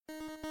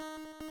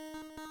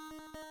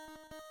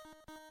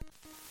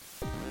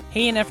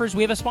Hey, NFers,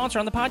 we have a sponsor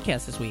on the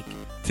podcast this week.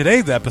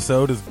 Today's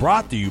episode is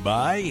brought to you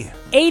by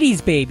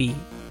 80s Baby,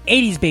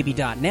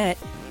 80sbaby.net.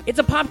 It's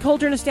a pop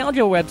culture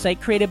nostalgia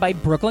website created by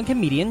Brooklyn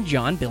comedian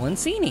John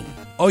Bilancini.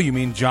 Oh, you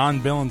mean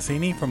John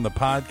Bilancini from the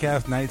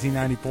podcast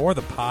 1994,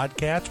 the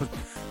podcast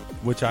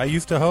which I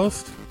used to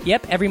host?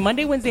 Yep, every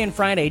Monday, Wednesday, and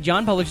Friday,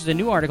 John publishes a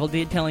new article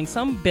detailing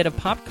some bit of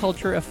pop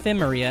culture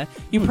ephemeria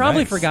you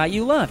probably forgot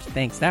you loved.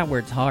 Thanks, that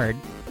word's hard.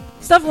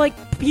 Stuff like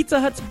Pizza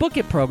Hut's Book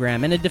It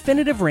program and a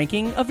definitive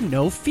ranking of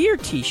No Fear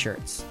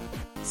t-shirts.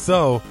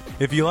 So,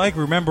 if you like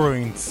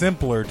remembering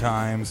simpler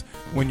times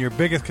when your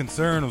biggest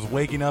concern was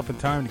waking up in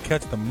time to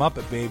catch the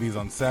Muppet Babies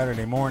on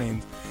Saturday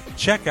mornings,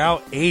 check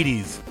out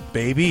 80s,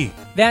 baby.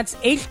 That's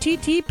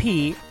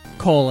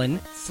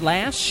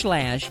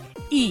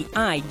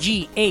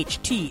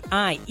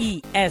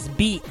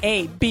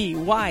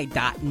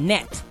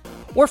http://EIGHTIESBABY.net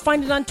or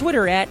find it on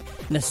Twitter at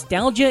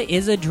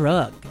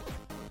nostalgiaisadrug.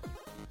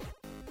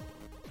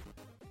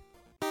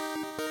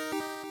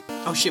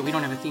 Oh shit, we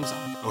don't have a theme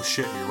song. Oh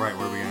shit, you're right.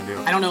 What are we gonna do?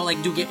 I don't know,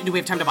 like, do we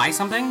have time to buy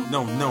something?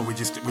 No, we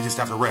just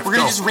have to riff. We're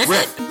gonna just riff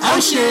it? Oh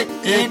shit,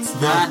 it's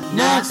the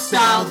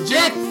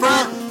Nostalgic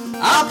Front,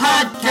 a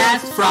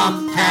podcast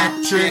from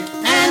Patrick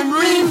and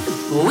Reem.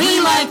 We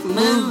like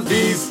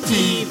movies,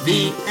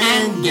 TV,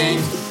 and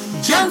games,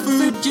 junk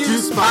food,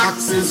 juice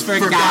boxes,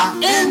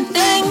 forgotten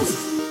things.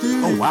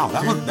 Oh wow,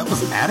 that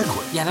was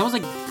adequate. Yeah, that was,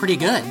 like, pretty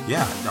good.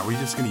 Yeah, are we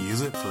just gonna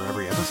use it for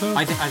every episode?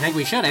 I think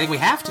we should. I think we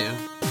have to.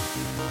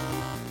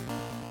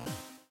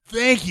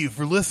 Thank you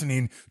for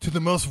listening to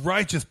the most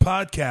righteous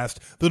podcast,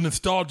 The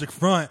Nostalgic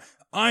Front.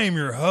 I am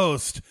your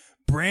host,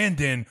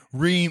 Brandon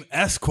Ream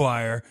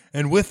Esquire,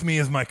 and with me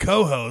is my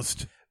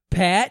co-host,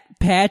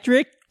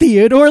 Patrick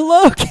Theodore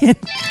Logan.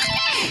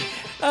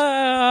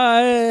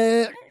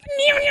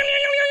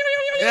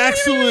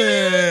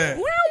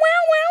 Excellent.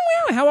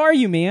 How are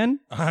you,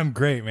 man? I'm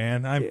great,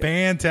 man. I'm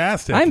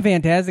fantastic. I'm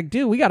fantastic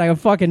too. We got an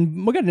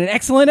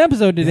excellent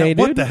episode today, Yeah, dude.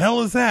 what the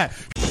hell is that?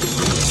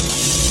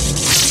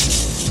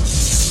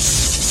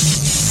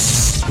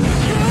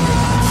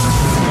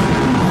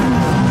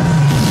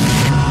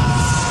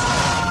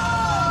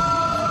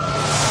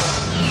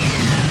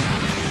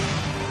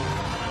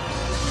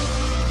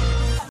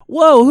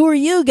 Whoa, who are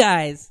you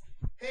guys?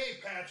 Hey,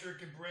 Patrick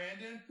and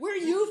Brandon. We're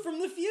you from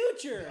the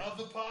future. Of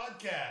the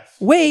podcast.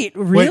 Wait,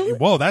 really?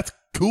 Wait, whoa, that's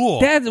cool.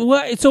 That's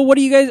what. So, what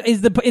do you guys?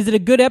 Is it a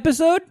good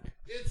episode?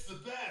 It's the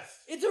best.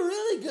 It's a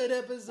really good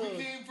episode.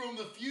 We came from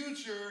the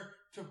future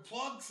to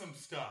plug some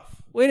stuff.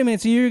 Wait a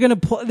minute. So you're gonna?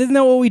 Isn't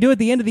that what we do at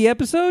the end of the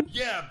episode?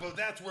 Yeah, but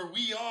that's where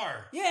we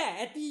are. Yeah,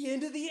 at the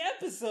end of the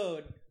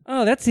episode.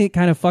 Oh, that's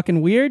kind of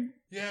fucking weird.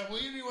 Yeah, well,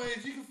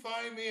 anyways, you can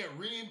find me at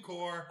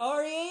Reamcore.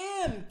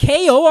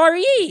 REAMKORE.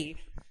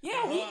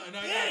 Yeah,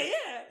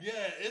 Yeah,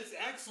 it's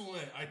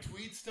excellent. I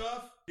tweet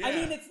stuff. I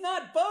mean, it's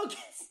not bogus.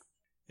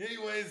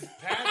 Anyways,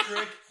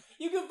 Patrick.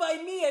 You can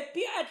find me at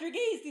Patrick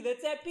Hasty.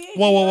 That's at PH.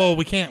 Whoa.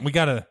 We can't. We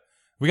gotta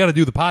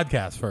do the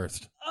podcast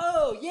first.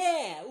 Oh,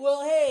 yeah.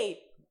 Well, hey,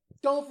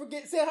 don't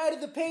forget, say hi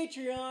to the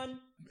Patreon. And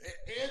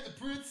the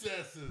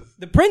princesses.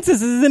 The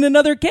princess is in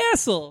another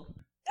castle.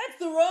 That's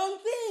the wrong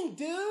thing,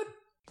 dude.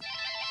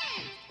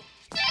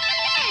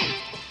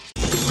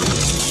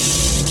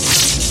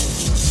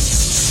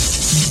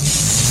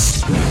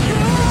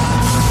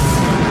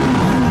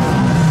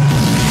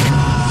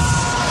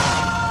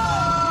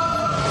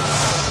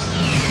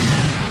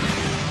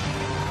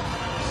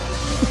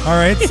 All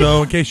right,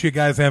 so in case you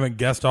guys haven't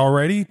guessed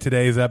already,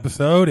 today's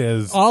episode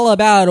is all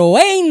about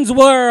Wayne's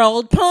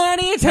World.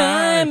 Party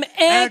time.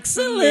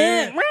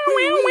 Excellent.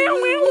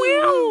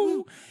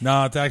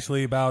 No, it's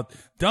actually about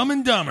Dumb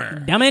and Dumber.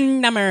 Dumb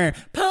and Dumber.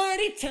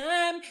 Party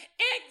time.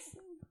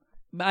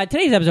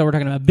 Today's episode, we're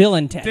talking about Bill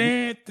and Ted.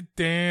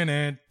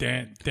 Goddamn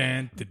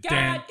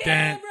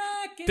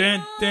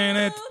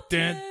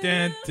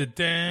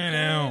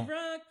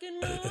rock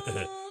and roll.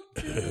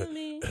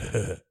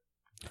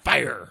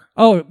 Fire.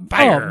 Oh,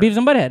 Fire. Beavis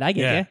and Butthead. I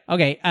get Yeah. you.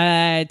 Okay.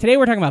 Today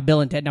we're talking about Bill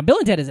and Ted. Now, Bill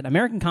and Ted is an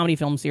American comedy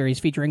film series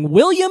featuring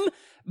William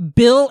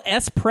Bill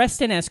S.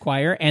 Preston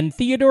Esquire and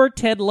Theodore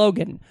Ted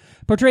Logan,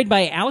 portrayed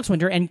by Alex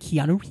Winter and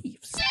Keanu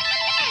Reeves,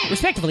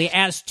 respectively,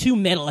 as two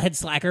metalhead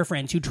slacker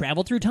friends who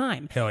travel through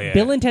time. Hell yeah.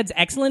 Bill and Ted's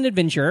Excellent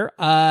Adventure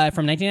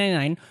from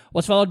 1999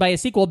 was followed by a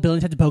sequel, Bill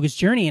and Ted's Bogus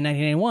Journey, in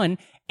 1991,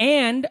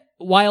 and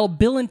While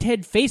Bill and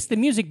Ted Face the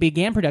Music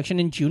began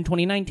production in June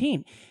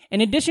 2019. In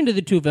addition to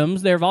the two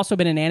films, there have also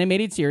been an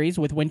animated series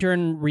with Winter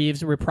and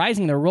Reeves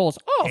reprising their roles.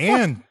 Oh,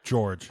 and fuck.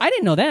 George. I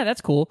didn't know that. That's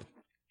cool.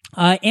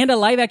 And a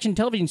live-action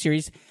television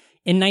series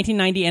in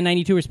 1990 and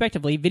 92,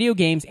 respectively, video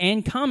games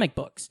and comic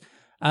books.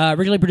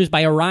 Originally produced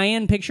by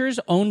Orion Pictures,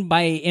 owned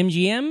by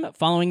MGM,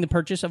 following the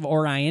purchase of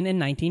Orion in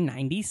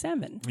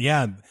 1997.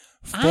 Yeah.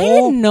 I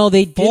didn't know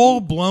they did.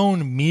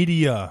 Full-blown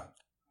media.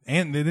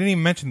 And they didn't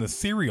even mention the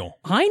cereal.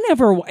 I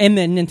never... And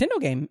the Nintendo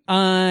game.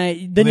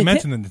 They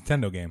mentioned the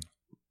Nintendo game.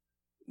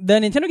 The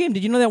Nintendo game.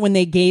 Did you know that when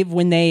the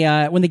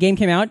game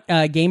came out,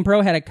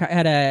 GamePro had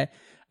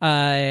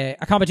a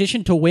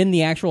competition to win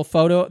the actual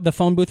the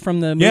phone booth from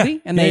the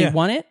movie, and they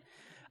won it.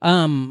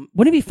 Wouldn't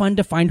it be fun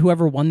to find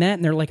whoever won that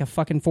and they're like a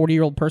fucking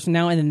 40-year-old person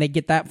now and then they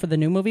get that for the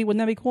new movie? Wouldn't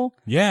that be cool?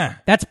 Yeah.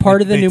 That's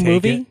part of the They new take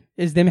movie it.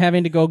 is them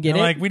having to go get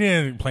They're it. like, we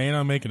didn't plan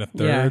on making a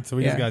third, Yeah, so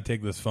we just yeah. got to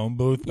take this phone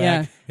booth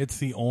back. Yeah. It's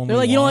the only They're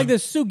like, you don't like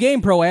this Sue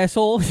Game Pro,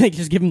 asshole. They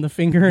just give him the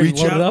finger and Reach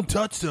load out it and up.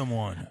 touch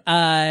someone.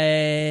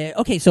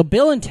 Okay, so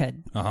Bill and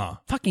Ted. Uh-huh.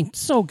 Fucking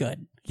so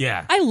good.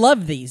 Yeah. I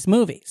love these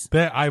movies.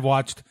 Bet I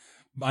watched...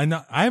 I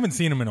haven't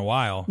seen them in a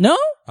while. No?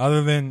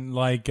 Other than,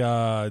 like,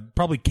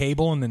 probably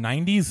cable in the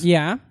 90s.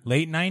 Yeah.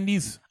 Late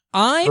 90s.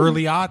 I've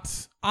Early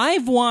aughts.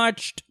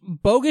 watched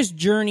Bogus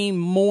Journey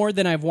more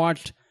than I've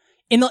watched...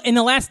 In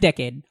the last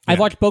decade, I've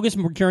watched Bogus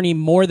Journey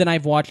more than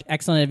I've watched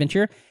Excellent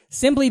Adventure,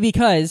 simply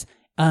because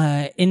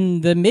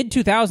in the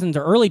mid-2000s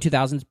or early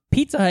 2000s,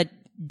 Pizza Hut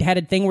had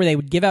a thing where they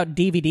would give out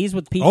DVDs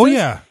with pizzas. Oh,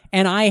 yeah.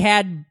 And I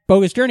had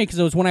Bogus Journey because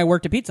it was when I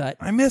worked at Pizza Hut.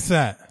 I miss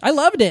that. I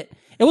loved it.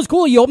 It was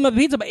cool. You open up the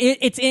pizza, but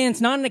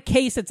it's not in a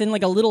case. It's in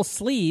like a little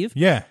sleeve.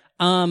 Yeah.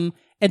 And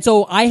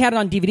so I had it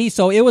on DVD.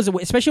 So it was,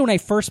 especially when I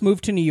first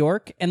moved to New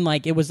York, and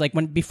like it was like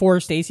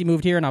before Stacy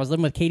moved here, and I was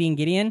living with Katie and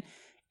Gideon.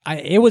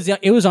 It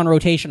was on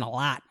rotation a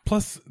lot.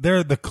 Plus,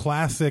 they're the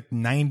classic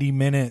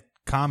 90-minute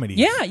comedies.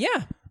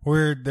 Yeah.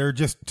 Where they're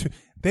just...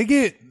 they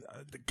get...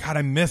 God,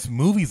 I miss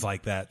movies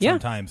like that Yeah.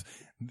 sometimes.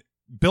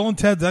 Bill and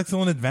Ted's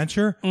Excellent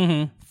Adventure,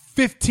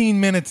 15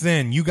 minutes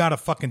in, you got a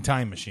fucking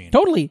time machine.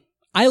 Totally.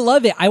 I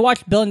love it. I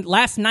watched Bill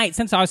last night.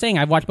 Since I was saying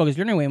I've watched Bogus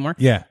Journey way more.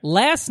 Yeah.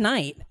 Last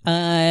night,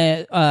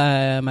 my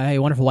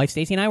wonderful wife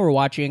Stacy and I were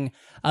watching,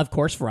 of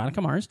course, Veronica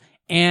Mars,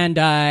 and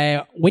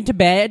went to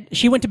bed.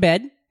 She went to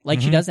bed like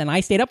she does, and I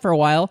stayed up for a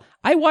while.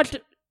 I watched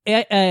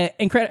I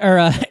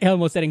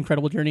almost said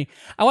Incredible Journey.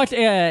 I watched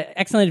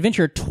Excellent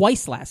Adventure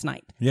twice last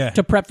night. Yeah.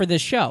 To prep for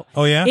this show.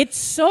 Oh, yeah? It's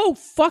so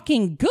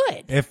fucking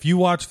good. If you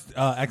watched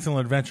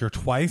Excellent Adventure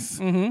twice,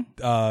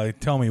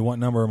 tell me, what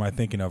number am I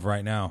thinking of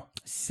right now?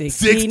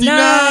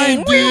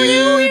 69, 69,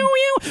 dude!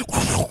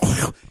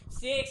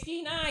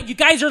 69. You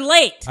guys are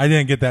late. I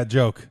didn't get that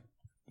joke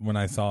when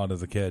I saw it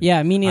as a kid.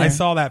 Yeah, me neither. I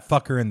saw that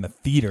fucker in the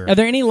theater. Are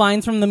there any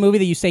lines from the movie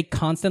that you say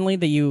constantly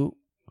that you...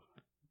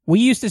 We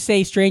used to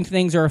say strange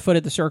things are afoot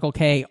at the Circle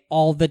K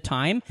all the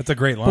time. That's a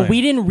great line. But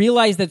we didn't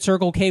realize that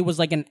Circle K was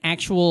like an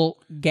actual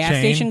gas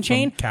station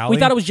chain. from Cali? We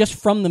thought it was just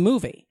from the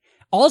movie.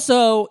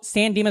 Also,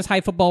 San Dimas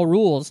High Football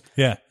rules.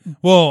 Yeah.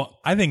 Well,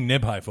 I think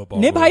Nib High football.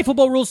 Nib rules. High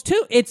Football rules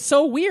too. It's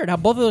so weird how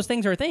both of those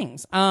things are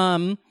things.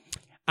 By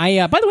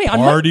the way, on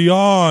Party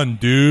on,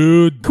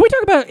 dude. can we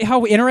talk about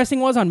how interesting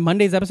it was on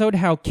Monday's episode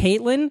how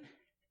Caitlin,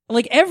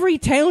 like every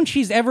town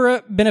she's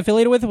ever been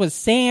affiliated with was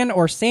San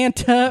or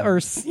Santa or,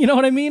 you know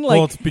what I mean? Like,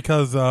 Well, it's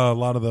because a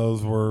lot of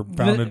those were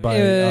founded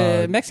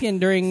by Mexican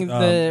during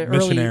the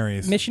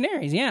missionaries. early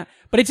missionaries. Yeah,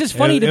 but it's just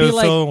funny It to be was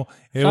like. so-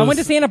 it I was- went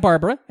to Santa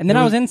Barbara, and then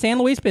I was in San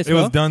Luis It Obispo.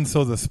 was done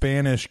so the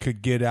Spanish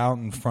could get out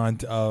in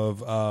front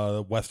of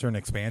Western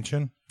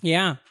expansion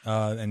Yeah,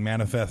 and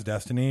manifest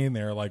destiny. And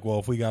they're like, well,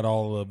 if we got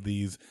all of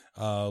these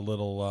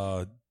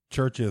little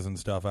churches and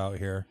stuff out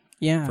here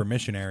yeah. for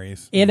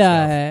missionaries, It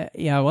and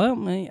stuff. yeah. Well,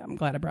 I'm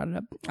glad I brought it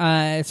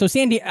up. So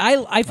Sandy, I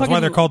That's fucking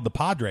why they're called the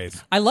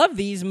Padres. I love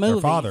these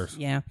movies. fathers.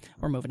 Yeah,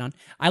 we're moving on.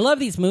 I love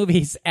these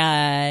movies,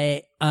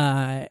 and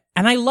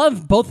I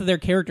love both of their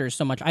characters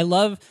so much. I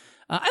love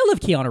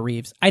Keanu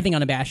Reeves. I think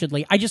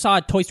unabashedly. I just saw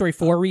Toy Story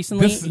 4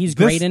 recently. He's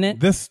great in it.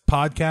 This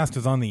podcast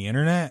is on the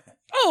internet,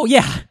 Oh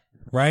yeah,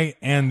 right?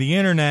 And the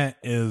internet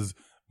is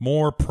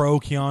more pro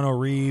Keanu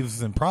Reeves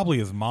than probably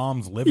his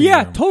mom's living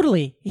yeah, room.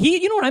 totally.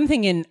 You know what I'm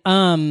thinking?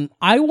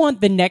 I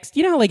want the next.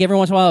 You know how like every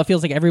once in a while it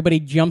feels like everybody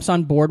jumps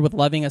on board with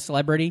loving a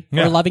celebrity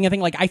Yeah. or loving a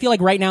thing. Like I feel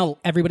like right now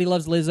everybody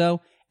loves Lizzo.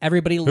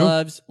 Everybody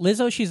loves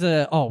Lizzo. She's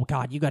oh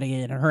god, you got to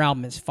get it. Her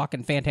album is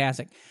fucking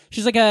fantastic.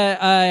 She's like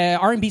a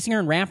R&B singer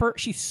and rapper.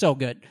 She's so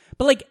good.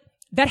 But like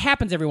that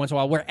happens every once in a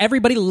while where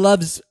everybody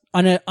loves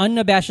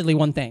unabashedly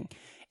one thing.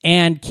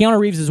 And Keanu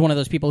Reeves is one of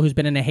those people who's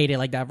been in a heyday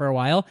like that for a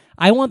while.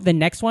 I want the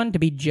next one to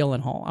be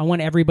Gyllenhaal. I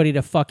want everybody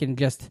to fucking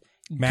just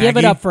give it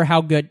Maggie? up for how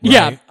good. Right.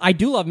 Yeah, I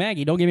do love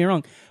Maggie. Don't get me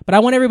wrong, but I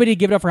want everybody to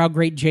give it up for how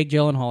great Jake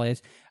Gyllenhaal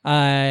is.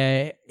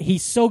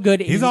 He's so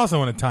good. He's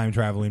also in a time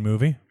traveling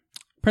movie.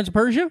 Prince of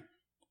Persia.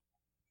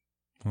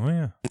 Oh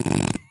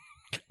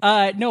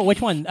yeah, No,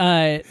 which one?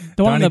 The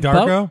one Donnie on the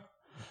Darko. boat.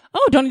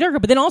 Oh, Donnie Darko.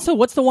 But then also,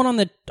 what's the one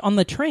on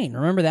the train?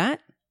 Remember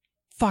that?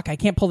 Fuck, I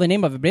can't pull the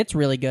name of it, but it's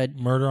really good.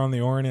 Murder on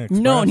the Orient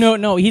Express.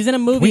 No. He's in a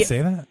movie. Can we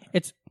say that?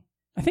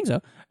 I think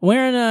so.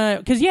 We're in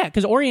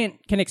because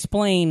Orient can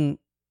explain.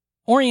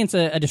 Orient's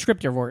a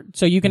descriptive word,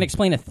 so you can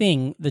explain a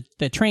thing.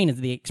 The train is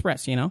the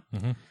express. You know,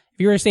 if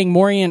you were saying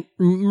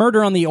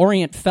murder on the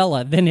Orient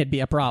fella, then it'd be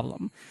a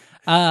problem.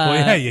 Well,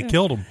 yeah, you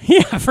killed him.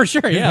 Yeah, for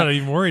sure. You're Yeah. not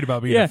even worried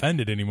about being Yeah.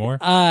 offended anymore.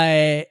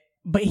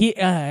 But he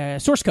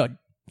Source Code.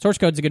 Source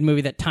Code's a good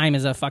movie that time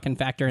is a fucking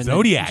factor in.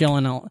 Zodiac.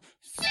 Gyllenhaal.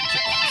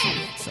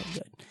 Zodiac's so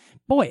good.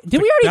 Boy,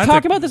 did we already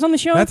talk about this on the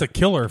show? That's a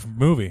killer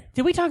movie.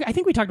 Did we talk? I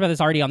think we talked about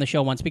this already on the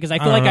show once because I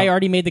feel don't like know. I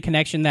already made the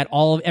connection that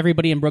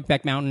everybody in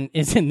Brokeback Mountain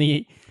is in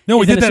the. No,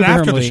 we is in did a that superhero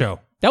after movie. the show.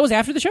 That was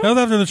after the show? That was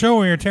after the show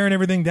when we were tearing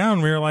everything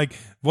down. We were like,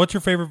 what's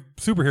your favorite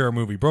superhero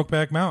movie?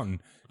 Brokeback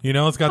Mountain. You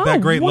know, it's got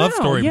that great love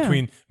story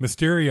between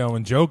Mysterio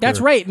and Joker. That's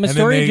right.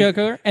 Mysterio,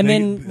 Joker. And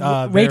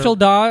then Rachel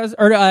Dawes,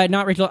 or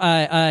not Rachel,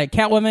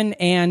 Catwoman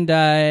and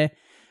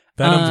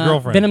Venom's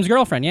girlfriend. Venom's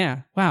girlfriend,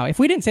 yeah. Wow. If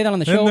we didn't say that on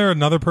the show. Isn't there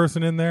another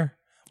person in there?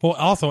 Well,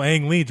 also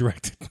Ang Lee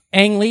directed.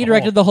 Ang Lee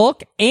directed the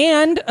Hulk.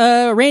 And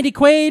Randy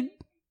Quaid,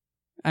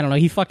 I don't know,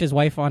 he fucked his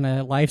wife on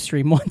a live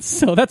stream once,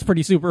 so that's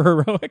pretty super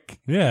heroic.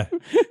 Yeah.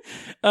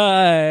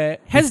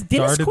 Has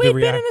Dennis Quaid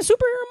been in a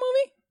superhero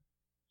movie?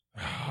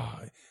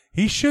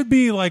 He should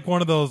be like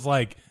one of those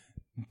like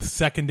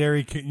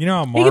secondary. You know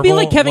how Marvel he could be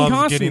like Kevin loves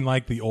Costner, getting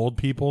like the old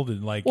people to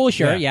like. Well,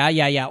 sure,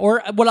 yeah.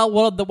 Or what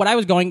I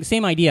was going,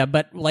 same idea,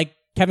 but like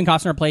Kevin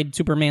Costner played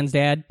Superman's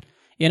dad.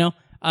 You know,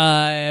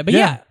 but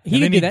yeah, he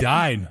and could then do he that.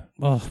 died,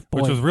 Oh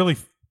boy, which was really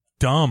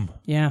dumb.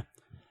 Yeah,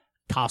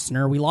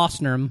 Costner, we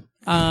lost him.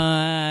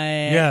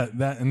 Yeah,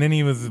 that, and then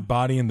he was his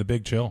body in The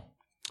Big Chill.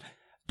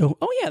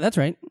 Oh yeah, that's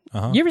right.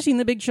 You ever seen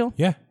The Big Chill?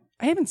 Yeah.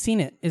 I haven't seen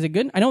it. Is it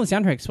good? I know the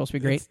soundtrack's supposed to be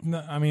great.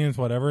 I mean, it's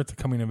whatever. It's a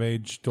coming of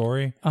age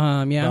story.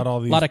 Yeah, About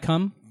all these, a lot of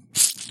cum.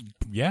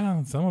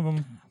 Yeah, some of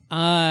them.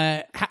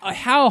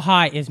 How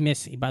high is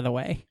Missy, by the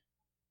way?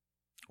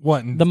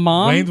 What, in the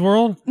mom? Wayne's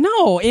World?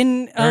 No,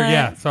 in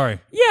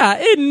sorry.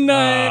 Yeah, in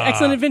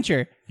Excellent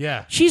Adventure.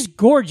 Yeah, she's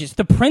gorgeous.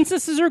 The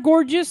princesses are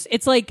gorgeous.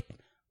 It's like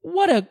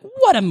what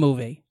a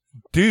movie.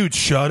 Dude,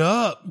 shut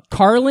up.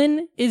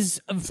 Carlin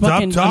is fucking Stop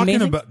talking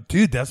amazing. about.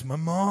 Dude, that's my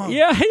mom.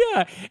 Yeah.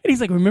 And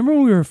he's like, remember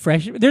when we were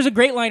freshmen? There's a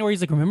great line where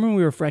he's like, remember when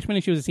we were freshmen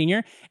and she was a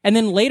senior? And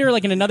then later,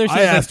 like in another scene,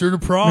 I asked her to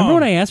prom. Remember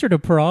when I asked her to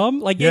prom?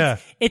 Like, yeah.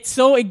 It's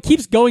so, it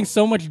keeps going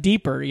so much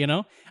deeper, you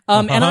know?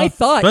 And I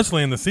thought.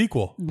 Especially in the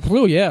sequel.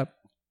 Oh, yeah.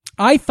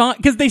 I thought,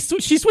 because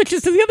she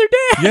switches to the other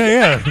dad.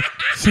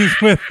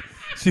 Yeah.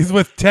 She's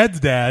with Ted's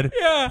dad.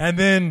 Yeah. And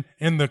then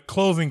in the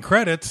closing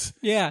credits,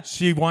 yeah,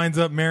 she winds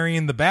up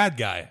marrying the bad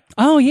guy.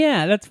 Oh,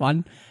 yeah. That's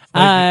fun.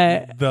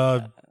 Like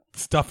the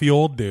stuffy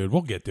old dude.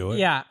 We'll get to it.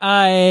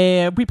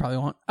 Yeah. We probably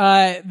won't.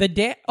 The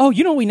dad. Oh,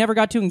 you know what we never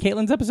got to in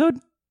Caitlin's episode?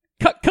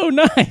 Cutco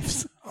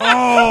knives.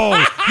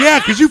 Oh, yeah,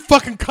 because you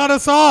fucking cut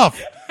us off.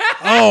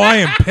 Oh, I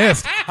am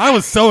pissed. I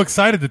was so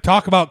excited to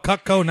talk about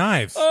Cutco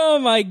knives. Oh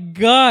my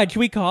god. Should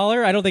we call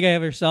her? I don't think I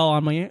have her cell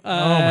on me. Oh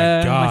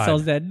my god. My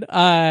cell's dead.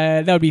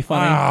 That would be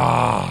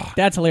funny.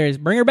 That's hilarious.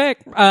 Bring her back.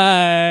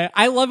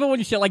 I love it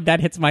when shit like that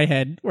hits my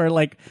head. We're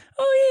like,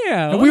 oh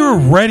yeah. And we were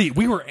ready.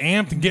 We were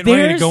amped and getting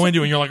ready to go into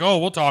it. And you're like, oh,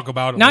 we'll talk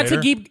about it Not later.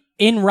 to keep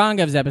in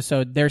Rangav's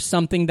episode, there's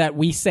something that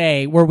we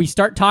say where we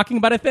start talking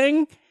about a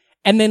thing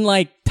and then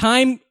like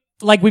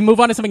we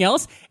move on to something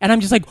else and I'm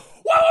just like,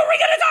 what were we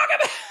going to talk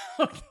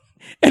about?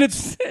 And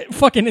it's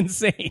fucking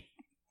insane.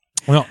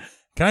 Well,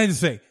 can I just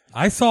say,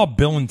 I saw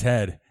Bill and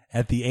Ted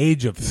at the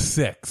age of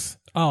 6.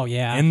 Oh,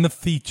 yeah. In the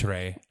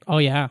theatre. Oh,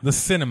 yeah. The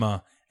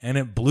cinema. And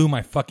it blew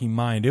my fucking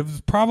mind. It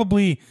was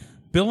probably...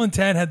 Bill and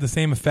Ted had the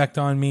same effect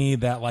on me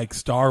that like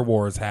Star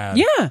Wars had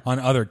on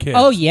other kids.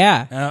 Oh,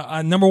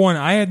 yeah. Number one,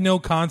 I had no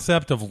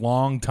concept of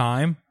long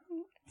time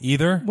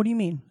either. What do you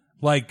mean?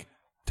 Like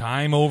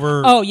time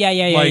over... Oh,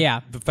 yeah.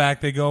 The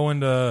fact they go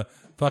into...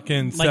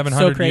 fucking like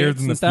 700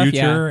 years in the stuff,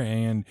 future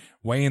and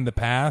way in the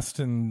past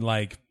and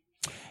like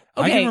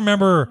okay. I can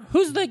remember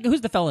who's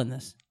the fella in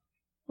this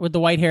with the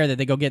white hair that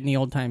they go get in the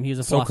old time. He was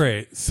a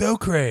philosopher.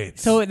 Socrates.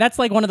 So that's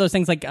like one of those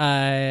things like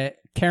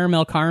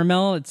caramel.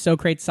 It's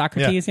Socrates,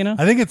 Socrates. You know.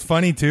 I think it's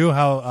funny too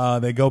how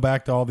they go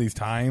back to all these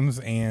times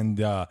and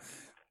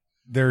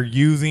they're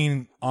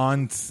using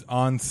on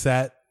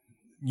set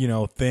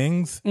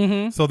things.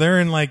 Mm-hmm. So they're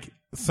in like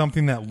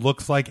something that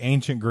looks like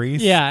ancient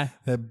Greece. Yeah.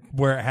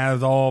 Where it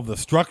has all of the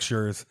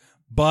structures,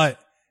 but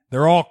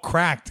they're all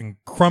cracked and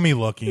crummy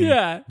looking.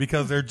 Yeah.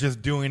 Because they're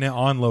just doing it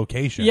on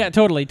location. Yeah,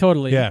 totally.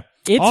 Yeah.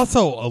 It's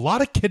also a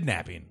lot of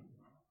kidnapping.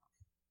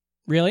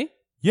 Really?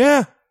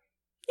 Yeah.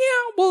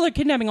 Yeah. Well, they're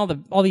kidnapping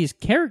all these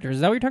characters.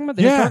 Is that what you're talking about?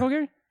 The historical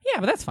characters?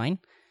 Yeah, but that's fine.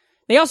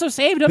 They also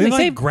saved him.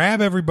 They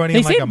grab everybody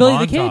in like a Billy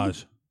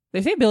montage.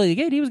 They saved Billy the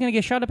Kid. He was going to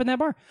get shot up in that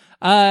bar.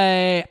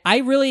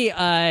 I really...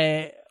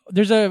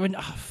 there's a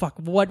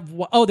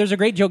there's a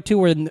great joke too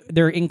where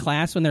they're in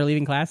class when they're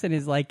leaving class and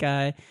is like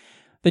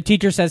the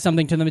teacher says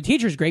something to them. The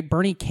teacher's great.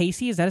 Bernie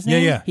Casey, is that his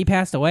name? Yeah. He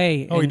passed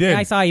away. Oh, he did.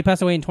 I saw he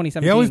passed away in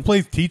 2017. He always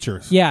plays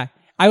teachers. Yeah,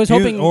 I was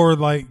hoping or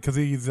like because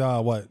he's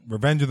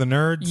Revenge of the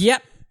Nerds.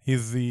 Yep.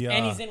 He's the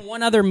and he's in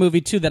one other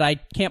movie too that I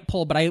can't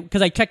pull, but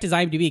because I checked his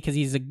IMDb because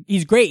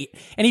he's great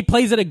and he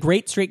plays a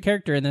great straight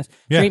character in this.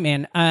 Yeah. Great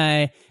man.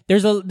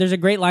 There's a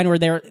great line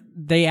where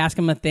they ask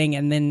him a thing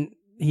and then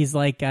he's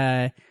like.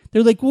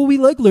 They're like, well, we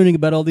like learning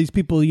about all these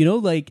people,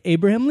 like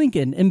Abraham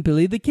Lincoln and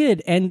Billy the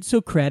Kid and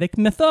Socratic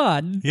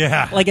Method.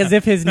 Yeah. Like as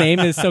if his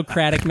name is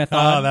Socratic Method.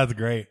 Oh, that's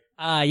great.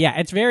 Yeah,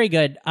 it's very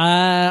good.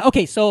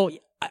 Okay, so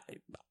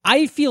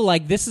I feel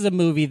like this is a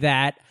movie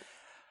that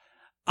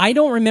I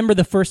don't remember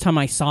the first time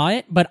I saw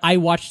it, but I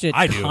watched it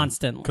I do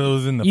constantly. because it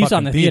was in the You fucking saw it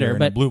in the theater, and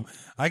but it blew.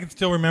 I can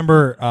still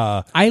remember.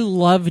 I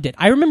loved it.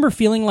 I remember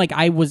feeling like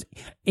I was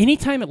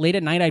anytime late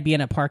at night I'd be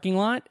in a parking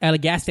lot at a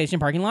gas station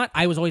parking lot.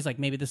 I was always like,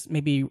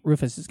 maybe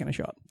Rufus is going to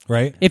show up.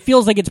 Right. It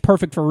feels like it's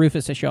perfect for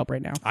Rufus to show up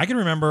right now. I can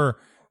remember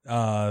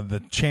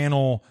the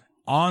channel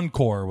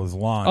Encore was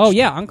launched. Oh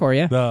yeah, Encore,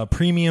 yeah. The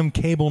premium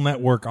cable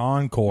network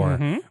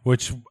Encore,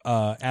 which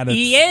at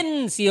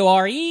its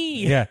ENCORE.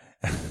 yeah,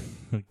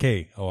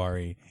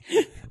 KORE,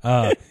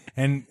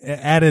 and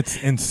at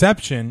its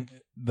inception,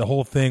 the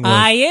whole thing was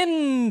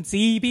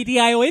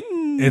INCPTION.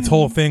 its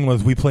whole thing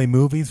was we play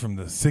movies from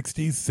the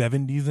 60s,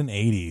 70s, and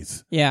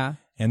 80s, Yeah.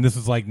 and this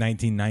was like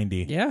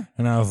 1990. Yeah.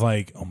 And I was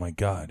like, oh my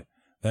god,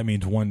 that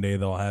means one day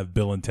they'll have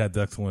Bill and Ted's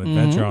Excellent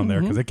Adventure on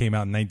there because it came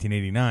out in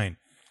 1989.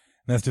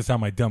 And that's just how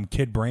my dumb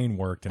kid brain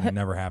worked, and it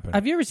never happened.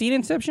 Have you ever seen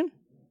Inception?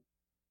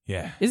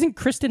 Yeah. Isn't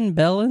Kristen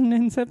Bell in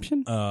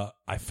Inception?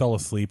 I fell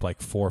asleep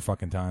like 4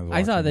 fucking times.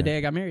 I saw it the watching day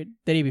I got married.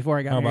 The day before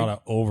I got How married.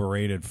 about an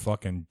overrated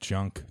fucking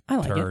junk I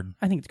like turd? it.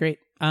 I think it's great.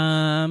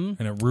 And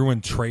it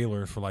ruined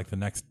trailers for like the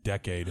next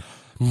decade.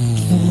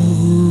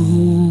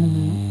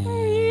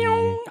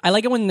 I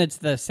like it when it's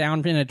the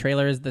sound in a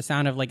trailer is the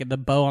sound of like the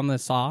bow on the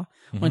saw.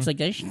 When it's like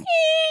this.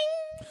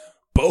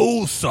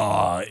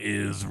 Bowsaw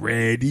is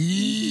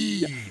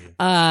ready.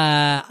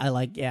 I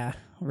like,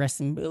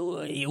 resting.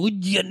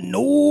 Would you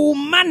know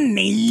my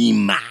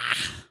name?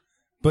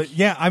 But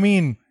yeah, I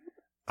mean,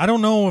 I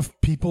don't know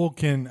if people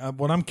can.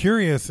 What I'm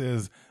curious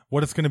is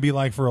what it's going to be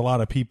like for a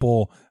lot of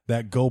people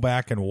that go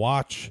back and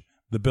watch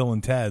the Bill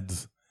and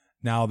Ted's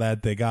now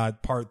that they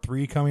got part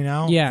 3 coming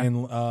out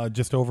in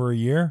just over a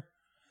year.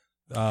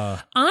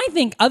 I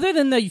think other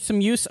than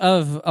some use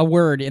of a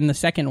word in the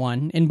second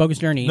one in Bogus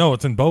Journey. No,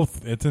 it's in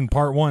both. It's in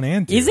part 1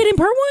 and 2. Is it in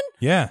part 1?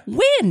 Yeah.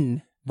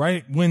 When?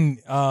 Right when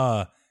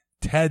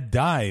Ted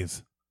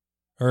dies,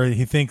 or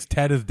he thinks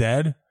Ted is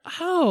dead,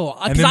 Oh,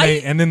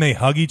 and then they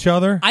hug each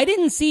other. I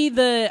didn't see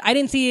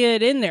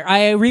it in there. I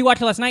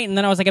rewatched it last night, and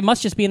then I was like, it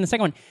must just be in the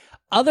second one.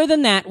 Other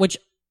than that, which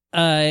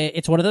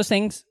it's one of those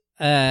things.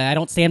 I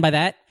don't stand by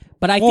that,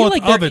 but I feel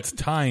like of its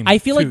time. I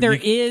feel like too. there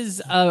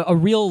is a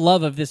real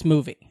love of this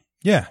movie.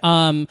 Yeah.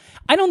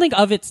 I don't think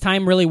of its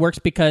time really works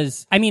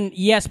because, I mean,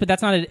 yes, but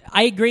that's not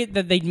I agree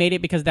that they made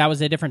it because that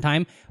was a different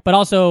time, but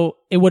also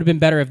it would have been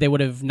better if they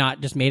would have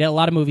not just made it. A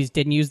lot of movies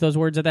didn't use those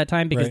words at that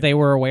time because they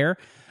were aware.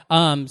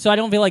 So I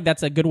don't feel like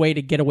that's a good way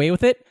to get away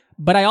with it,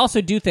 but I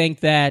also do think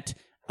that,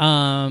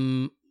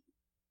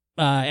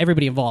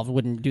 everybody involved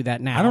wouldn't do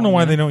that now. I don't know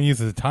why they don't use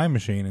it as a time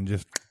machine and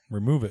just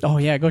remove it. Oh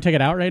yeah, go check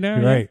it out right now.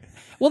 You're right.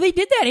 Well, they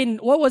did that in,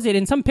 what was it,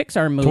 in some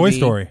Pixar movie?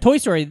 Toy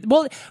Story.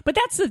 Well, but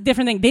that's a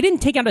different thing. They didn't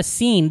take out a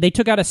scene. They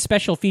took out a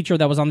special feature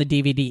that was on the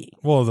DVD.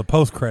 Well, it was a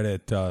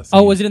post-credit scene.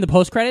 Oh, was it in the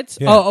post-credits?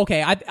 Yeah. Oh,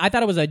 okay. I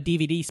thought it was a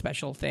DVD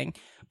special thing.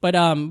 But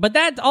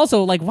that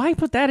also, like, why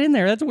put that in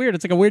there? That's weird.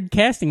 It's like a weird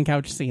casting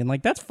couch scene.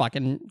 Like, that's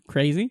fucking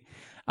crazy.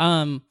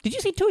 Did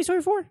you see Toy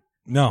Story 4?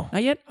 No.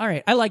 Not yet? All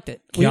right. I liked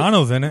it.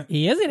 Keanu's in it.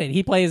 He is in it.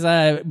 He plays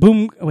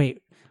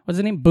what's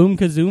his name? Boom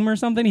Kazoom or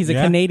something? He's a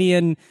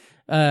Canadian.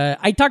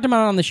 I talked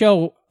about it on the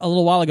show a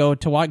little while ago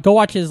to go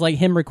watch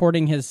him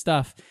recording his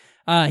stuff.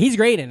 He's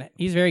great in it.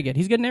 He's very good.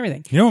 He's good in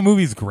everything. You know what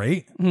movie's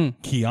great?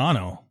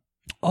 Keanu.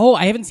 Oh,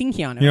 I haven't seen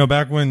Keanu. You know,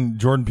 back when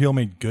Jordan Peele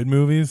made good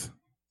movies.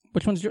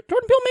 Which one's Jordan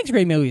Peele makes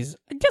great movies?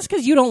 Just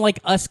because you don't like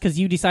Us because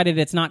you decided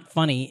it's not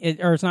funny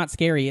or it's not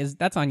scary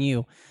that's on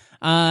you.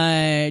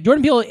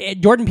 Jordan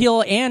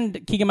Peele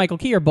and Keegan-Michael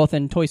Key are both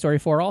in Toy Story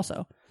 4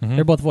 also.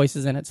 They're both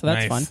voices in it, so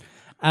that's Nice. fun.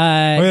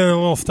 They're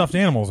little stuffed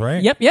animals,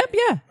 right? Yep,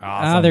 yeah.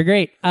 Awesome. They're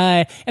great.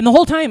 And the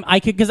whole time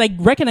because I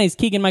recognized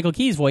Keegan-Michael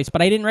Key's voice,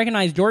 but I didn't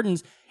recognize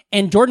Jordan's.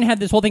 And Jordan had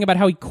this whole thing about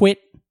how he quit.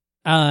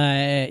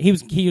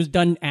 He was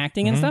done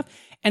acting and stuff.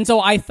 And so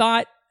I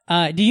thought,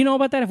 do you know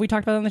about that? Have we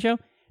talked about that on the show?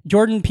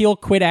 Jordan Peele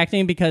quit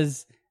acting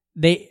because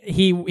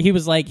he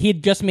was like, he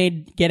had just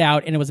made Get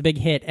Out and it was a big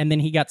hit, and then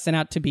he got sent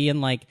out to be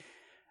in like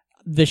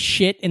the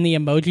shit in the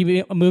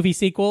Emoji Movie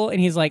sequel, and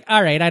he's like,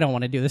 all right, I don't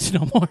want to do this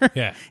no more.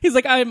 Yeah. He's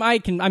like,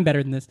 I'm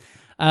better than this.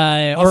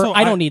 Also, or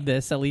I don't need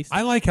this, at least.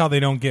 I like how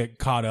they don't get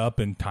caught up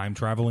in time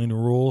traveling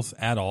rules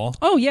at all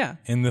Oh yeah.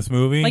 in this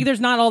movie. Like there's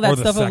not all Or that the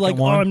stuff of second like,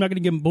 one. oh, I'm not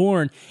going to get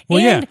born. Well,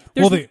 and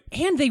yeah. Well,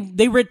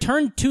 they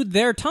return to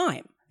their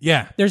time.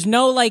 Yeah. There's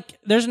no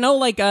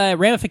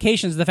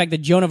ramifications to the fact that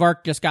Joan of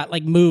Arc just got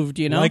like moved,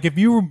 you know? Like if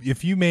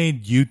you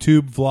made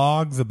YouTube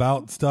vlogs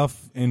about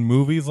stuff in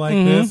movies like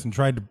this and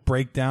tried to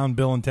break down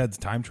Bill and Ted's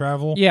time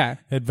travel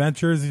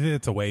adventures,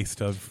 it's a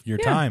waste of your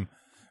time.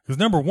 Because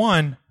number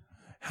one,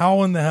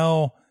 how in the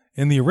hell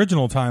in the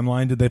original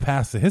timeline did they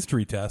pass the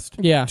history test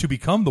to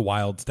become the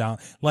Wild Stallion?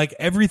 Like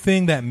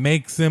everything that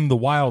makes them the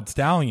Wild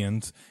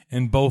Stallions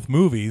in both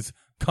movies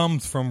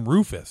comes from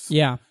Rufus.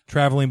 Yeah.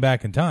 Traveling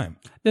back in time.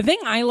 The thing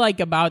I like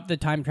about the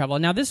time travel,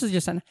 now this is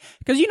just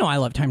because you know I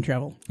love time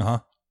travel. Uh-huh.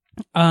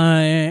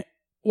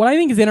 What I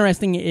think is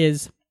interesting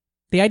is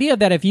the idea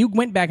that if you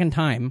went back in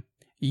time,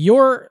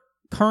 your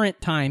current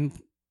time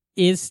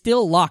is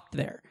still locked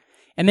there.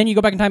 And then you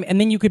go back in time, and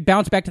then you could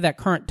bounce back to that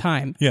current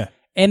time. Yeah.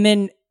 And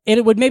then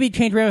it would maybe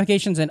change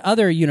ramifications in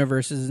other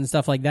universes and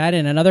stuff like that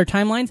and in other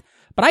timelines.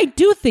 But I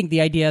do think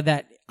the idea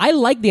that I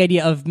like the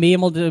idea of being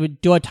able to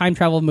do a time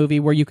travel movie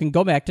where you can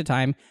go back to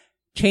time,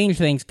 change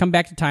things, come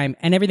back to time,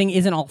 and everything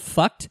isn't all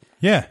fucked.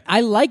 Yeah.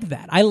 I like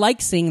that. I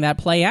like seeing that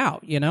play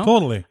out, you know?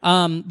 Totally.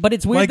 But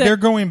it's weird Like that they're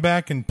going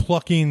back and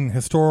plucking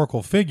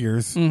historical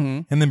figures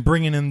and then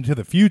bringing them to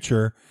the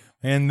future,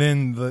 and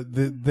then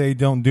they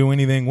don't do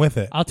anything with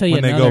it. I'll tell you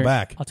when another, they go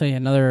back. I'll tell you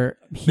another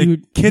They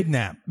huge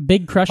kidnap.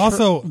 big crush.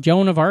 Also- for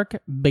Joan of Arc,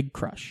 big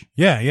crush.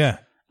 Yeah.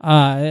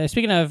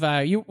 Speaking of,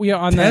 we are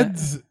on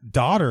Ted's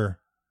daughter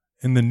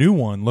in the new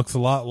one looks a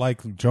lot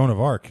like Joan of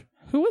Arc.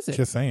 who is it?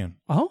 Just saying.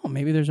 Oh,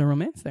 maybe there's a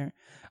romance there.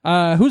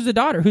 Who's the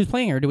daughter? Who's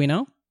playing her? Do we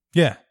know?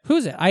 Yeah.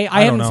 Who's it? I don't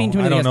haven't know. seen too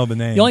many. I don't guys. know the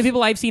names. The only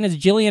people I've seen is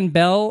Jillian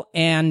Bell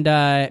and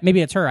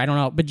maybe it's her. I don't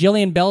know. But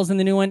Jillian Bell's in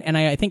the new one, and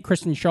I think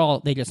Kristen Shaw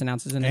they just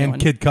announced is in the new And one.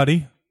 Kid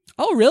Cudi.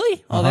 Oh,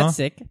 really? Oh, that's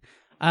sick.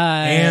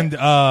 And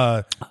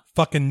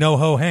fucking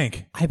NoHo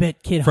Hank I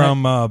bet Kid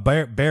from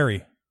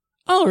Barry.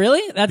 Oh,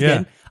 really? That's Yeah.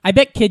 good. I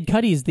bet Kid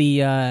Cudi's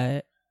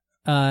the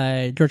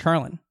George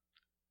Carlin.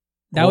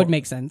 That would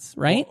make sense,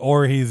 right?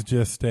 Or he's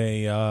just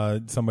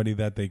a somebody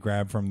that they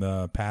grab from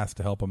the past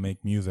to help him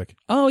make music.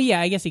 Oh,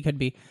 yeah, I guess he could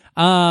be.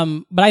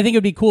 But I think it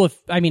would be cool if,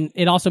 I mean,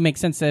 it also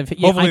makes sense if...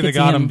 Hopefully I they could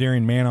got see him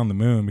during Man on the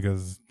Moon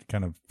because it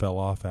kind of fell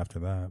off after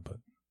that. But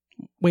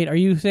Wait, are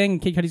you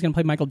saying Kid Cudi's going to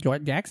play Michael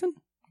Jackson?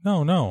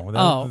 no,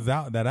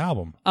 that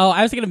album. Oh,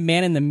 I was thinking of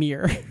Man in the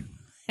Mirror.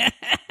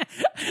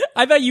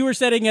 I thought you were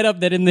setting it up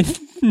that in the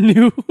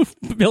new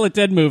Bill and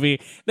Ted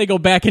movie, they go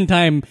back in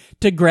time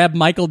to grab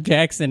Michael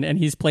Jackson and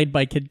he's played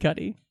by Kid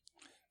Cudi.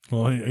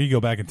 Well, you go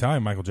back in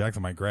time, Michael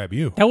Jackson might grab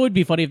you. That would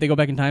be funny if they go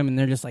back in time and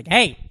they're just like,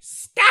 hey,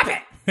 stop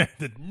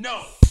it!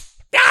 No.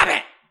 Stop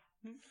it!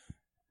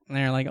 And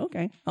they're like,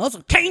 okay.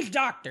 Also, change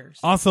doctors.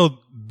 Also,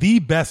 the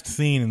best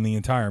scene in the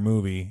entire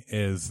movie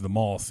is the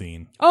mall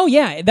scene. Oh,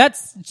 yeah. that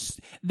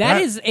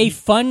That- is a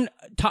fun...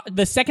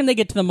 the second they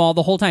get to the mall,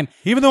 the whole time.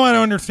 Even though I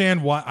don't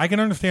understand why, I can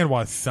understand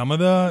why some of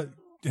the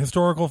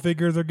historical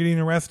figures are getting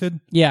arrested.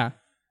 Yeah.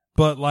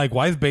 But like,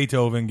 why is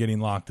Beethoven getting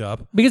locked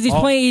up? Because he's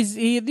playing...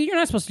 You're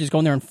not supposed to just go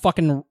in there and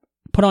fucking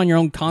put on your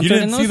own concert.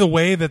 You didn't in see those? the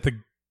way that the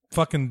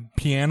fucking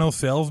piano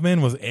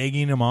salesman was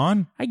egging him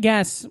on? I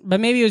guess. But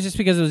maybe it was just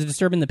because it was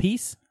disturbing the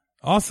peace.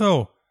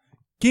 Also,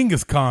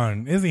 Genghis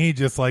Khan, isn't he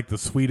just like the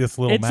sweetest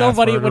little It's so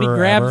funny when he murderer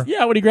grabs,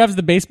 ever? when he grabs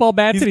the baseball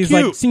bats He's and he's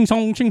cute. like sing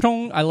song, ching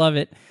chong. I love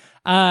it.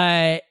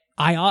 I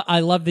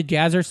love the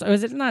jazzercise.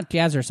 Is it not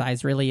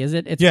jazzercise really? Is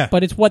it? It's, Yeah.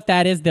 But it's what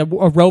that is. The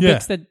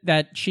aerobics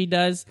that she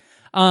does.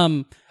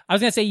 I was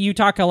gonna say you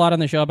talk a lot on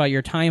the show about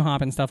your time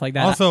hop and stuff like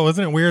that. Also,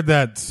 isn't it weird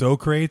that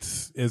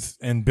Socrates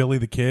and Billy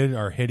the Kid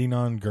are hitting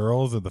on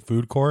girls at the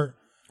food court?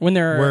 when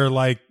they're Where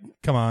like,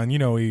 come on, you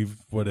know he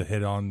would have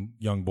hit on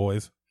young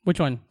boys.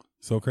 which one?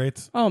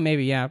 Socrates? Oh,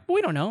 maybe yeah. But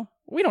we don't know.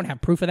 We don't have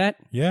proof of that.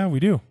 Yeah,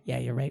 we do. Yeah,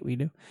 you're right. We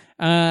do.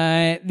 3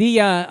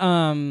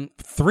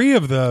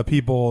 of the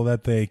people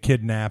that they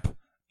kidnap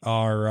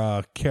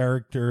are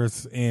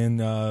characters in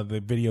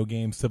the video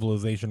game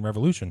Civilization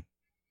Revolution.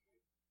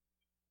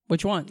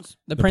 Which ones?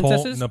 The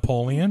princesses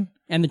Napoleon,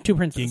 and the two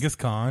princesses. Genghis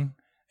Khan,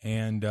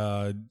 and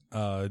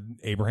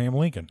Abraham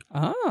Lincoln.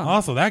 Oh.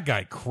 Also, that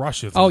guy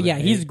crushes. Oh him. yeah,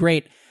 he's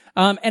great.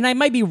 And I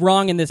might be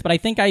wrong in this, but I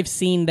think I've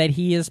seen that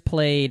he has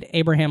played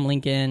Abraham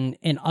Lincoln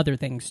in other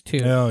things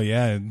too. Oh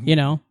yeah, You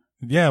know?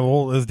 yeah.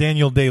 Well, it's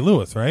Daniel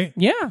Day-Lewis, right?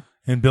 Yeah,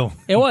 And Bill.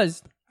 it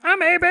was. I'm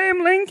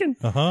Abraham Lincoln.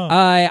 Uh-huh.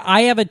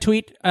 I have a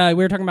tweet. We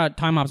were talking about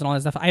time hops and all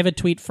that stuff. I have a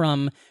tweet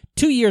from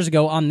 2 years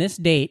ago on this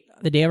date,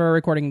 the day of our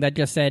recording, that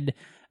just said,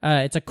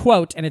 it's a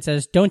quote, and it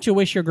says, "Don't you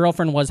wish your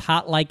girlfriend was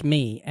hot like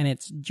me?" And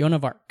it's Joan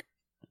of Arc.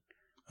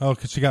 Oh,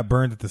 because she got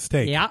burned at the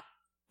stake. Yeah.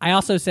 I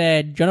also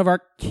said Joan of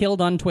Arc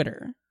killed on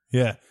Twitter.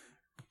 Yeah.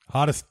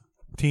 Hottest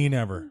teen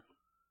ever.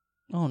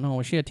 Oh no,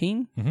 was she a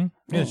teen? Mm-hmm.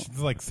 Yeah, she's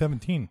like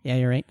 17. Yeah,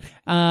 you're right.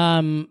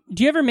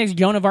 Do you ever mix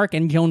Joan of Arc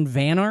and Joan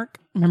Van Arc?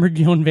 Remember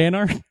Joan Van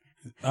Arc? She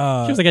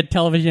was like a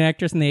television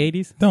actress in the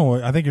 80s.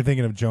 No, I think you're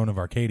thinking of Joan of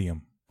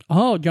Arcadium.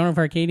 Oh, Joan of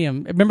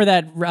Arcadium. Remember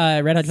that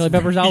Red Hot Chili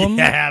Peppers album?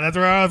 Yeah, that's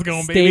where I was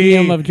going, baby.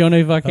 Stadium of Joan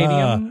of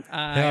Arcadium.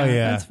 Hell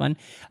yeah. That's fun.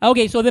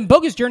 Okay, so then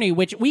Bogus Journey,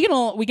 which we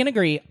can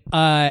agree,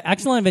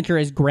 Excellent Adventure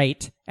is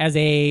great as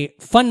a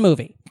fun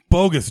movie.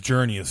 Bogus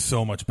Journey is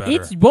so much better.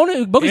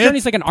 Bogus Journey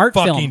is like an art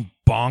fucking film.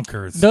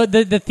 Bonkers.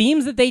 The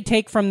themes that they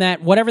take from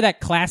that, whatever that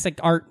classic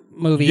art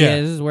movie Yeah.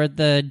 is, where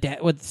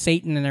with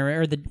Satan and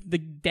or the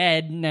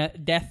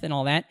dead, death and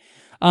all that,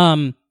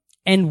 and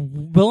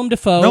Willem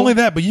Dafoe. Not only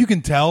that, but you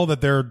can tell that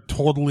they're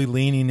totally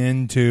leaning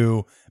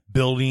into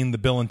building the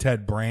Bill and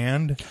Ted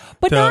brand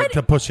But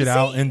to push it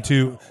out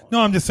into.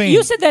 No, I'm just saying.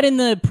 You said that in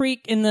the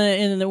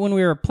when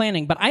we were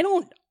planning, but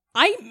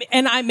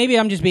maybe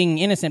I'm just being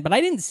innocent, but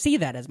I didn't see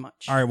that as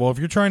much. All right, well, if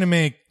you're trying to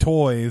make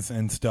toys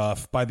and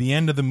stuff, by the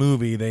end of the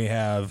movie, they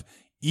have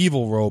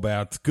evil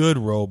robots, good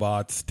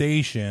robots,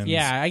 stations.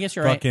 Yeah, I guess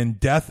you're right. Fucking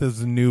Death is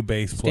the new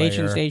bass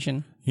player.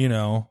 Station. You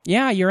know,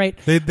 Yeah, you're right.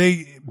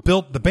 they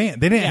built the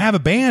band. They didn't have a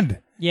band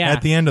Yeah.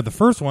 At the end of the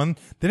first one,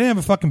 they didn't have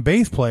a fucking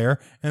bass player,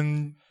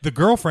 and the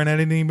girlfriend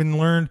hadn't even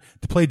learned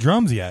to play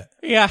drums yet.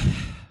 Yeah.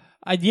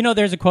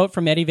 There's a quote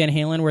from Eddie Van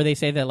Halen where they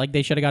say that like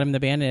they should have got him in the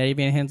band, and Eddie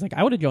Van Halen's like,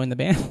 I would have joined the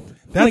band.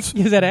 That's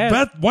like, use that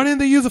ass. why didn't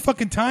they use a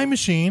fucking time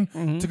machine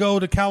to go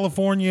to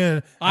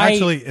California?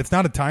 Actually, it's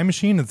not a time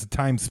machine; it's a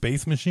time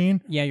space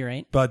machine. Yeah, you're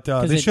right. But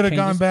they it should have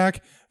gone changes.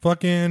 back,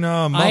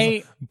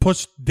 fucking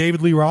push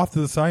David Lee Roth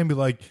to the side and be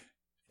like,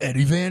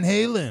 Eddie Van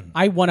Halen.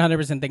 I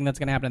 100% think that's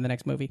going to happen in the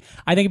next movie.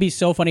 I think it'd be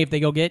so funny if they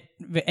go get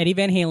Eddie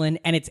Van Halen,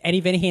 and it's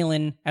Eddie Van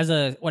Halen as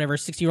a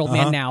 60-year-old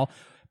man now,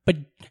 but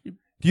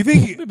Do you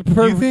think?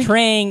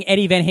 portraying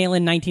Eddie Van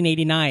Halen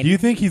 1989. Do you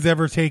think he's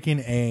ever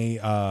taken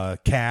a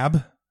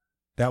cab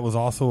that was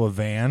also a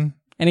van,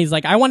 and he's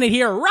like, I want it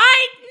here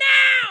right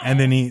now. and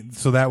then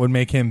so that would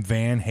make him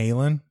Van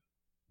Halen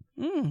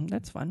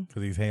That's fun.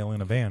 because he's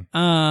hailing a van?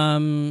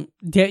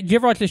 Did you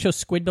ever watch the show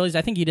Squidbillies?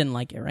 I think you didn't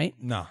like it, right?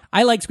 No.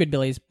 I like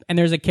Squidbillies, and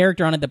there's a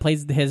character on it that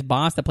plays his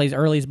boss, that plays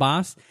Early's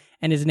boss,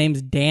 and his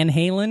name's Dan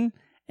Halen,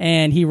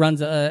 and he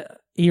runs a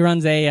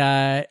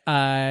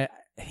I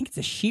think it's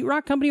a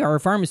sheetrock company or a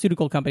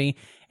pharmaceutical company,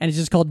 and it's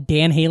just called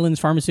Dan Halen's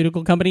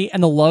Pharmaceutical Company,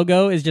 and the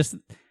logo is just,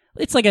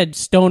 it's like a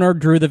stoner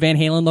drew the Van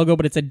Halen logo,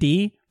 but it's a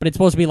D, but it's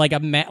supposed to be like a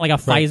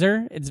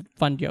Pfizer. It's a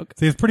fun joke.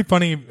 See, it's pretty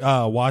funny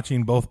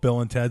watching both Bill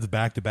and Ted's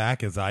back to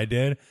back as I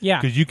did. Yeah.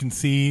 Because you can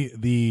see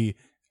the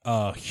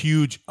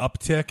huge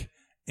uptick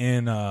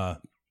in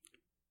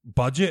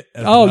budget.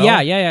 As Oh,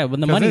 well. yeah. When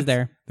the 'Cause money's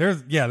there.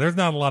 There's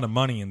not a lot of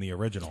money in the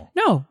original.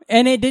 No,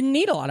 and it didn't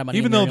need a lot of money.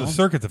 Even in the though original. the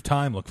Circuits of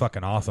Time look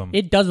fucking awesome.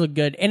 It does look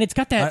good, and it's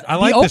got that. I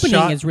like the the opening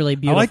shot. is really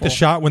beautiful. I like the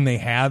shot when they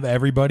have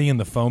everybody in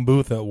the phone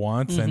booth at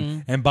once,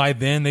 Mm-hmm. and by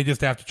then they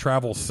just have to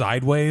travel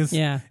sideways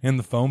Yeah. in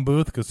the phone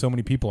booth because so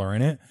many people are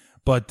in it.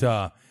 But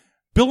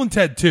Bill and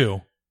Ted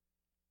 2,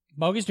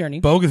 Bogus Journey.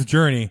 Bogus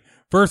Journey.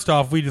 First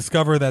off, we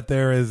discover that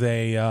there is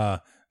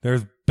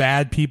there's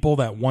bad people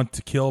that want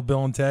to kill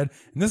Bill and Ted,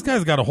 and this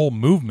guy's got a whole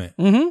movement.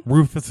 Mm-hmm.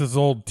 Rufus's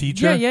old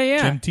teacher,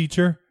 Yeah. gym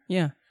teacher,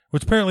 Yeah,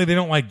 which apparently they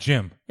don't like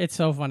gym. it's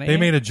so funny. They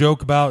made a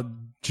joke about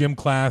gym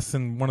class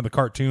in one of the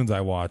cartoons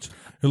I watched.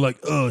 They're like,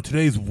 "Oh,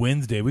 today's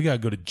Wednesday. We gotta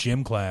go to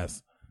gym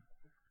class."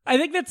 I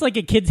think that's like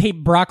a kids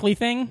hate broccoli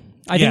thing.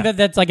 I Yeah. think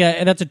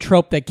that's a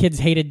trope that kids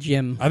hated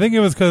gym. I think it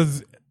was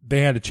because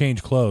they had to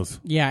change clothes.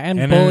 Yeah, and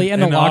bully in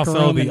the locker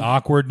also room. the and-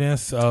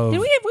 awkwardness of.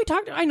 Did we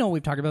talked? I know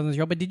we've talked about this on the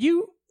show, but did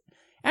you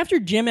after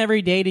gym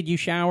every day? Did you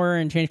shower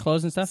and change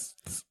clothes and stuff?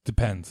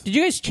 Depends. Did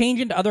you guys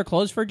change into other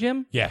clothes for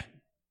gym? Yeah,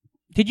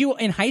 Did you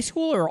in high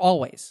school or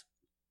always?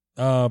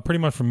 pretty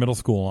much from middle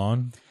school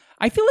on.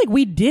 I feel like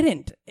we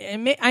didn't.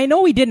 I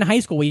know we did in high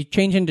school. We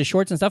changed into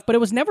shorts and stuff, but it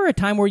was never a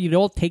time where you'd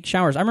all take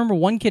showers. I remember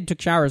one kid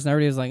took showers and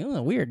everybody was like,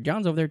 "Oh, weird.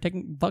 John's over there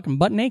taking fucking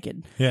butt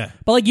naked." Yeah,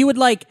 But like you would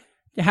like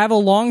have a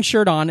long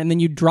shirt on and then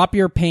you drop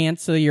your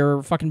pants so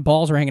your fucking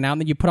balls are hanging out,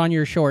 and then you put on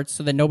your shorts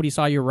so that nobody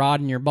saw your rod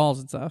and your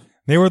balls and stuff.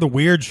 they were the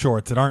weird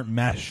shorts that aren't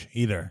mesh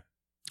either.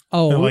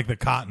 Oh, They're like the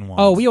cotton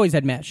ones. we always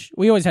had mesh.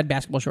 We always had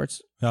basketball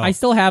shorts. Oh. I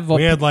still have.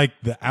 We had like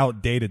the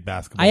outdated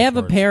basketball. I have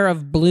shorts. a pair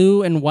of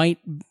blue and white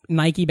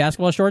Nike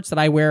basketball shorts that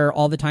I wear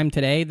all the time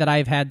today that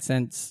I've had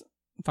since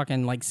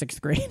fucking like 6th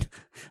grade.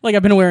 Like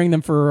I've been wearing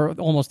them for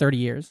almost 30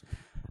 years.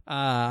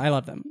 I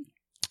love them.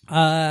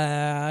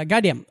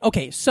 Goddamn.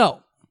 Okay,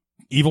 so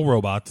Evil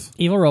Robots.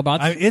 evil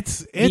robots.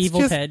 It's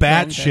Evil just Ted,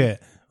 bad Bill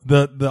shit.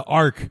 The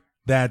arc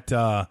that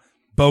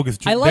bogus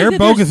I like their that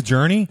bogus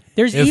journey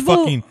there's is evil-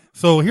 fucking.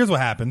 So here's what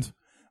happens: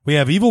 we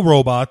have evil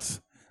robots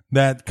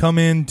that come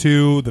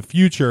into the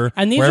future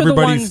And these where are the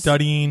everybody's ones-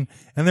 studying,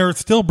 and they're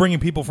still bringing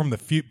people from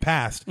the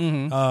past.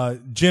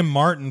 Mm-hmm. Jim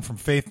Martin from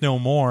Faith No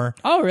More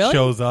Oh, really?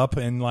 shows up,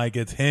 and like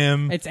it's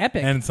him. It's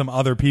epic. and some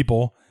other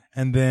people,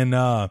 and then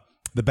the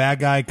bad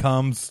guy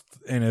comes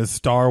in his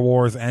Star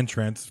Wars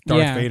entrance,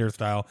 Darth Yeah. Vader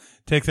style,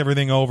 takes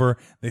everything over.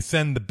 They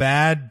send the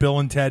bad Bill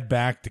and Ted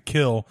back to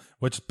kill,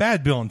 which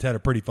bad Bill and Ted are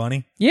pretty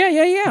funny.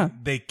 yeah.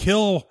 They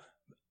kill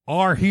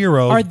our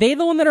heroes. Are they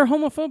the one that are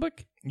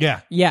homophobic?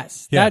 Yeah.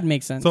 Yes, Yeah. that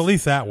makes sense. So at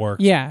least that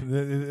works. Yeah.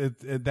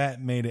 That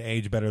made it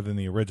age better than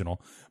the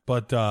original.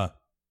 But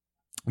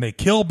they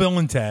kill Bill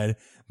and Ted.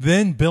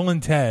 Then Bill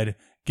and Ted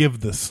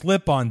give the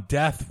slip on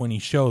Death when he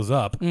shows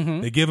up.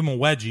 They give him a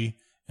wedgie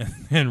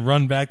and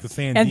run back to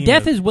San and Dimas.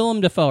 Death is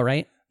Willem Dafoe,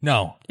 right?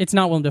 No. It's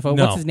not Willem Dafoe.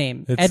 No. What's his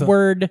name? It's,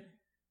 Edward.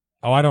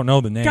 Oh, I don't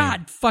know the name.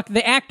 God, fuck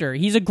the actor.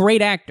 He's a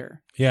great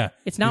actor. Yeah.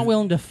 It's not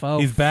Willem Dafoe.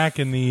 He's back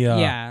in the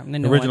Yeah, the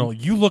new original. one.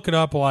 You look it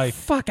up like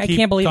Fuck, I keep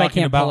can't believe I talking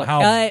can't about pull it.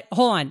 how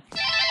Hold on.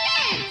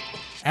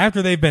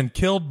 after they've been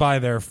killed by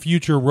their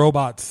future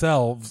robot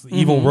selves, Mm-hmm.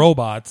 evil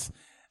robots,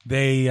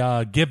 they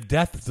give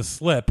Death the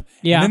slip.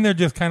 Yeah. And then they're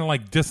just kind of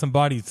like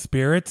disembodied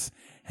spirits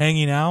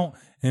hanging out,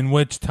 in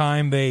which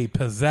time they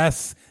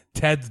possess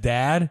Ted's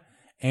dad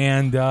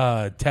and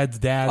Ted's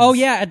dad's Oh,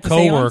 yeah, at the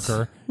co-worker.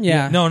 seance?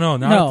 Yeah. No, not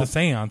No. at the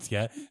seance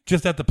yet.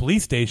 Just at the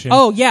police station.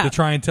 Oh, yeah. To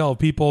try and tell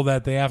people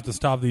that they have to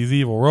stop these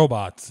evil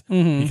robots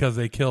Mm-hmm. because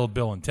they killed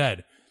Bill and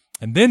Ted.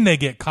 And then they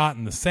get caught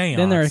in the seance.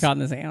 Then they're caught in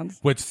the seance.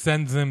 which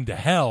sends them to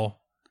hell.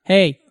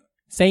 Hey,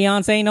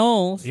 seance ain't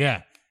Knowles.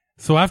 Yeah.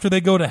 So after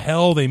they go to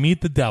hell, they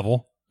meet the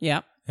devil,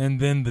 Yeah. and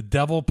then the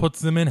devil puts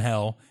them in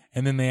hell,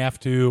 and then they have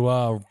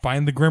to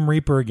find the Grim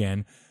Reaper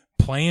again,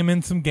 play him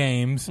in some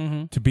games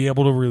to be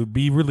able to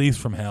be released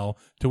from hell,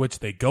 to which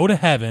they go to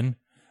heaven.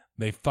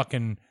 They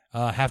fucking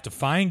have to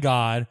find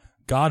God.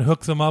 God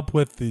hooks them up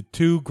with the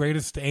 2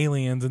 greatest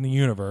aliens in the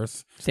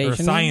universe. They're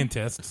Station?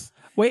 scientists.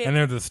 Wait. And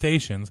they're the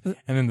stations. And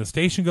then the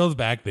station goes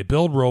back. They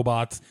build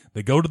robots.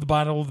 They go to the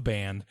battle of the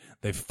band.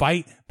 They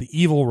fight the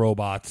evil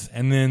robots.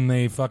 And then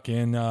they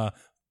fucking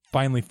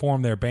finally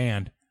form their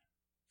band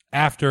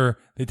after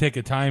they take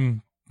a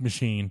time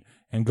machine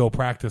and go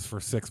practice for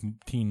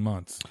 16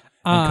 months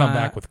and come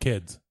back with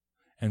kids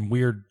and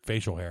weird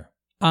facial hair.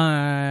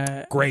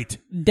 Great.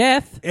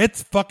 Death,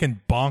 It's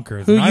fucking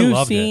bonkers. who and I you've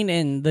loved seen it.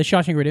 in The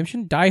Shawshank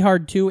Redemption, Die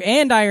Hard 2,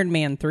 and Iron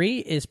Man 3,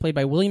 is played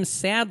by William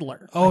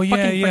Sadler. Oh, I yeah,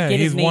 fucking yeah. forget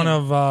his He's one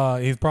name.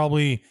 of, he's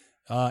probably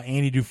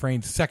Andy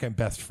Dufresne's second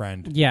best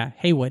friend. Yeah,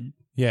 Haywood.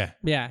 Yeah.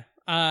 Yeah.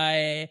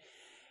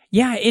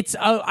 Yeah, it's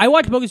I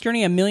watched Bogus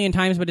Journey a million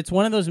times, but it's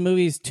one of those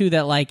movies too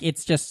that like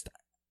it's just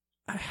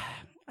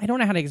I don't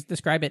know how to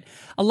describe it.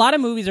 A lot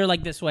of movies are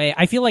like this way.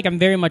 I feel like I'm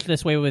very much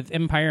this way with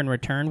Empire and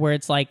Return, where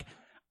it's like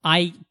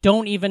I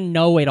don't even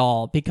know it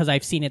all because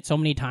I've seen it so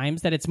many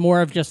times that it's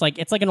more of just like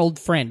it's like an old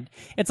friend.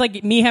 It's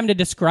like me having to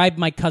describe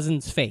my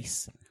cousin's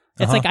face.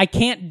 It's like I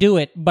can't do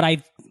it, but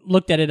I've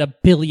looked at it a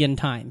billion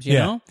times, you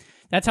Yeah. know?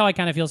 That's how I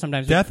kind of feel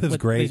sometimes Death with, is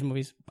with great. these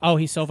movies. Oh,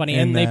 he's so funny. In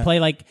And they that. play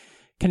like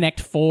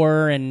Connect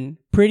 4 and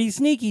Pretty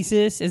Sneaky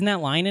Sis. Isn't that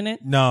line in it?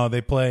 No,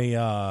 they play,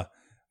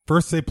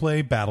 first they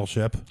play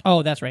Battleship,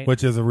 Oh, that's right.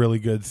 which is a really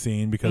good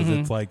scene because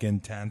it's like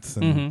intense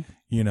and, Mm-hmm.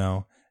 you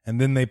know, and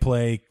then they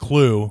play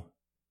Clue,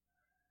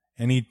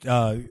 and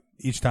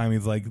each time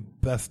he's like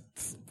best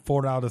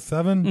 4 out of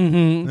 7,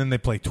 and then they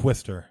play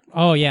Twister.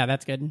 Oh, yeah,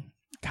 that's good.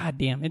 God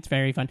damn, it's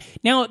very fun.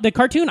 Now, the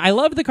cartoon, I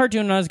loved the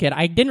cartoon when I was a kid.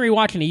 I didn't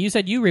rewatch any. You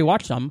said you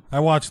rewatched some. I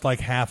watched like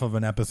half of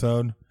an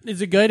episode.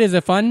 Is it good? Is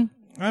it fun?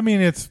 I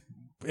mean, it's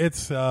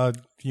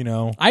you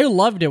know, I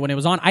loved it when it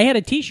was on. I had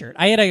a T-shirt.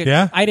 I had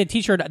a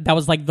T-shirt that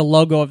was like the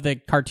logo of the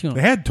cartoon.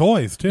 they had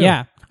toys too.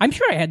 Yeah, I'm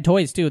sure I had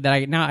toys too that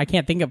I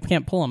can't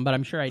pull them, but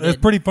I'm sure I It's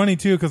did. pretty funny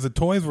too because the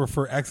toys were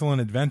for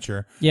Excellent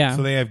Adventure. Yeah.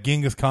 So they have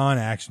Genghis Khan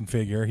action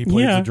figure. He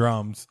plays Yeah. the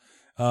drums.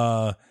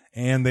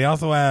 And they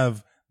also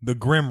have the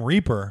Grim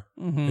Reaper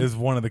is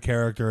one of the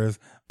characters,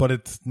 but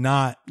it's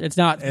not. It's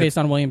not based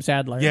on William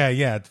Sadler. Yeah,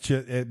 yeah.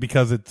 It's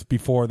because it's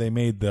before they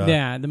made the.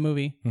 Yeah, the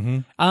movie.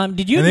 Mm-hmm.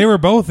 Did you? And they were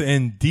both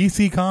in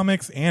DC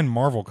Comics and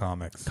Marvel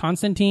Comics.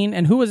 Constantine,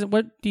 and who was it?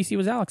 What DC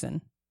was Alex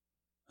in?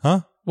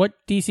 Huh? What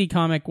DC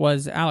comic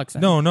was Alex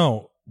in?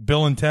 No.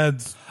 Bill and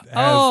Ted's.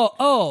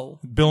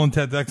 Bill and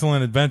Ted's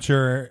Excellent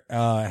Adventure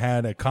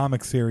had a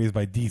comic series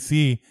by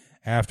DC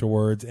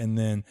afterwards, and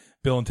then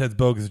Bill and Ted's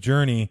Bogus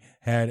Journey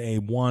had a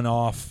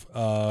one-off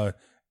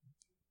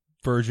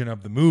version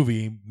of the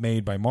movie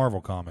made by Marvel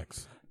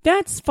Comics.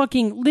 That's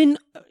fucking Lynn.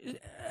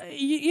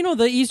 You know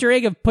the Easter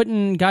egg of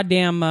putting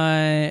goddamn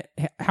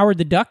Howard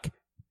the Duck?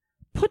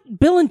 Put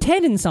Bill and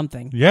Ted in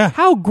something. Yeah.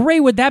 How great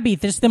would that be?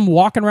 Just them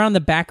walking around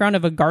the background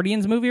of a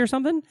Guardians movie or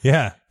something?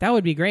 Yeah. That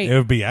would be great. It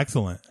would be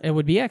excellent. It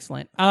would be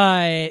excellent.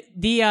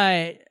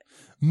 The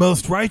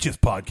Most Righteous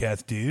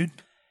Podcast, dude.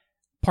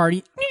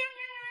 party.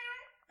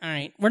 All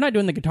right, we're not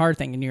doing the guitar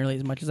thing nearly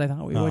as much as I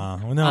thought we would.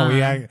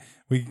 No,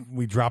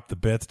 we dropped the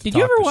bits to Did talk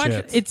you ever the watch?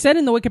 shits. It said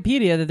in the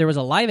Wikipedia that there was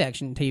a live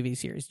action TV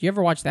series. Did you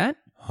ever watch that?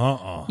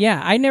 Uh-uh. Yeah,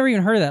 I never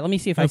even heard of that. Let me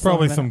see if I That's still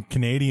probably have it. some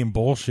Canadian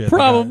bullshit.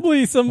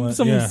 Probably some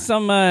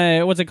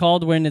yeah. what's it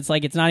called when it's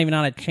like it's not even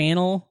on a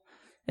channel.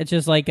 It's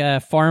just like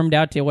farmed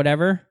out to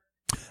whatever.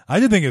 I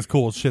just think it's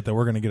cool as shit that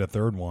we're going to get a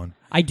third one.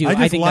 I do.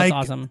 I think that's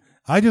awesome.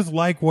 I just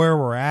like where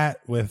we're at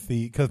with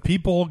because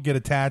people get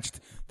attached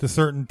to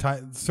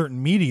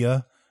certain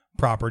media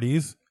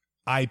properties,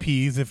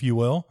 IPs, if you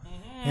will,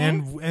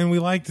 and we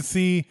like to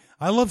see.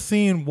 I love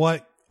seeing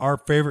what our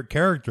favorite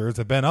characters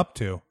have been up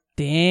to.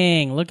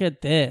 Dang, look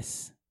at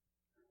this.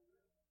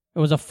 It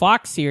was a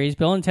Fox series,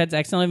 Bill and Ted's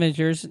Excellent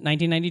Adventures,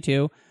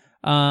 1992.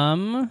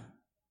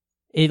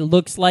 It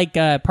looks like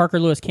Parker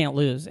Lewis Can't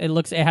Lose. It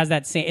has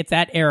that same. It's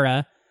that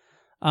era.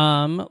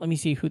 Let me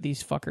see who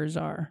these fuckers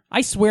are.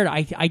 I swear,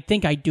 I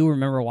think I do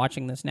remember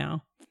watching this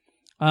now.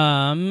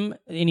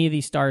 Any of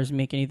these stars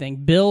make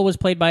anything. Bill was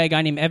played by a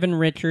guy named Evan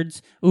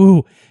Richards.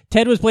 Ooh,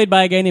 Ted was played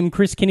by a guy named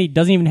Chris Kinney.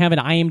 Doesn't even have an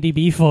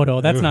IMDb photo.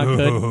 That's not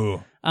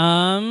good.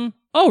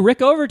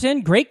 Rick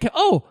Overton, great.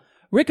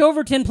 Rick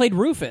Overton played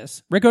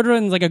Rufus. Rick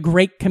Overton's like a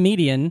great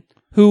comedian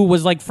who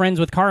was like friends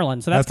with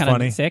Carlin, so that's kind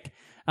funny. of sick.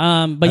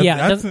 But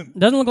yeah, doesn't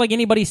look like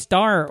anybody's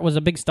star was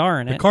a big star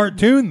in it. The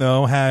cartoon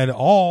though had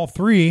all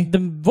three. The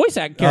voice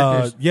act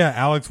characters.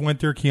 Alex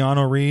Winter,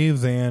 Keanu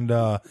Reeves, and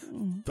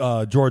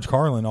George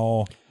Carlin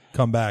all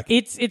come back.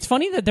 It's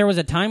funny that there was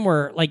a time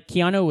where like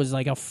Keanu was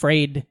like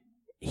afraid.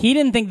 He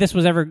didn't think he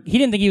was ever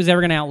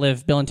going to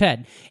outlive Bill and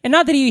Ted, and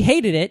not that he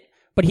hated it.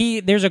 But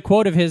there's a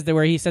quote of his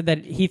where he said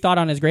that he thought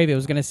on his grave it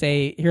was going to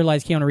say, "Here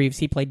lies Keanu Reeves.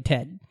 He played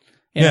Ted,"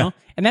 You Yeah. know?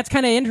 And that's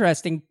kind of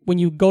interesting when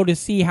you go to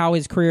see how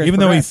his career. Even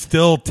has though he's progressed.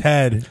 still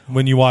Ted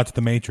when you watch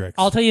The Matrix.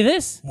 I'll tell you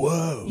this.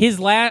 Whoa. His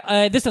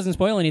this doesn't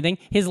spoil anything.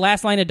 His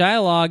last line of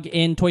dialogue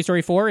in Toy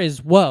Story 4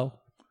 is "Whoa."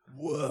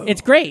 Whoa.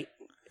 It's great.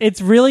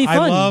 It's really fun.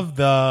 I love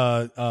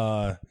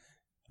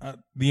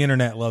the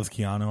internet loves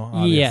Keanu,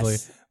 obviously.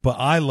 Yes. But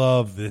I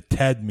love the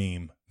Ted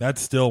meme. That's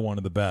still one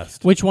of the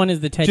best. Which one is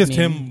the Ted Just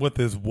meme? him with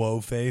his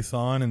whoa face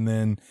on, and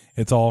then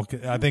it's all,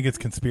 I think it's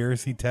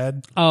conspiracy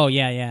Ted. Oh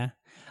yeah.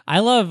 I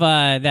love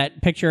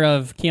that picture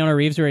of Keanu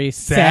Reeves where he's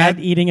sad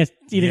eating a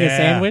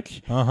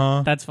sandwich.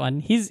 Uh-huh. That's fun.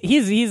 He's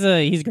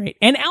great.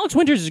 And Alex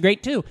Winters is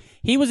great too.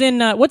 He was in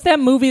what's that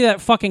movie that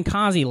fucking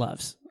Kazi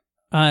loves?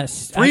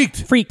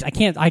 Freaked. Freaked.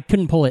 I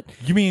couldn't pull it.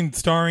 You mean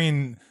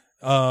starring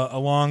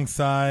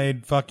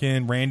alongside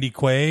fucking Randy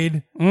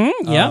Quaid?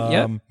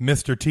 Yeah.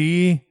 Mr.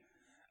 T,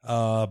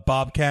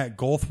 Bobcat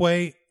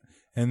Goldthwait,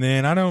 and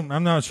then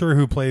I'm not sure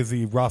who plays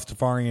the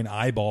Rastafarian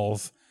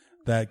eyeballs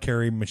that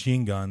carry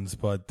machine guns,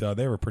 but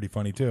they were pretty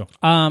funny too.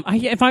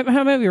 If I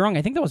might be wrong,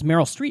 I think that was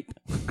Meryl Streep.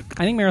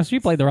 I think Meryl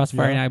Streep played the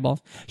Rastafarian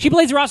eyeballs. She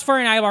plays the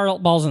Rastafarian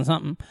eyeballs in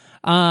something.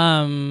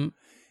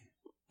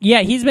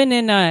 Yeah, he's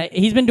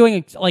been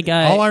doing like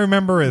All I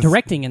remember is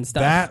directing and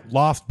stuff. That,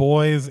 Lost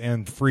Boys,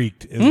 and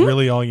Freaked is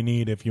really all you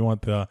need if you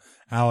want the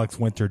Alex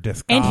Winter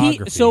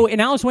discography.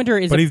 And Alex Winter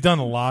is but he's done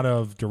a lot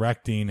of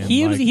directing. And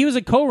he was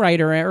a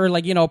co-writer or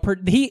like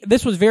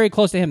this was very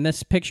close to him,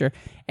 this picture,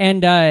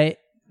 and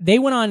they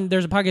went on.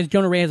 There's a podcast.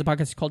 Jonah Ray has a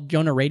podcast called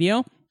Jonah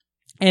Radio,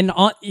 and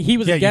he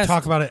was a guest. You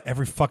talk about it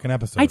every fucking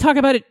episode. I talk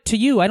about it to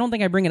you. I don't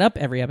think I bring it up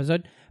every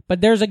episode,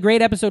 but there's a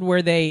great episode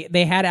where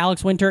they had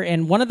Alex Winter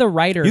and one of the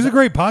writers. He's a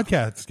great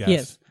podcast guest.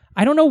 Yes.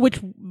 I don't know which.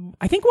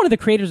 I think one of the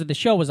creators of the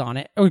show was on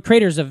it, or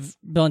creators of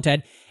Bill and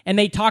Ted, and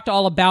they talked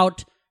all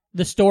about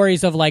the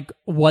stories of like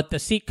what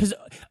the because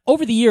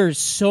over the years,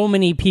 so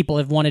many people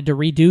have wanted to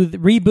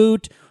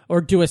reboot or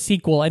do a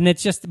sequel, and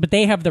it's just, but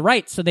they have the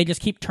rights, so they just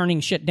keep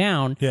turning shit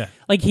down. Yeah.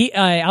 Like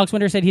Alex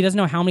Winter said he doesn't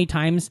know how many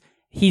times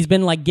he's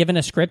been like given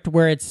a script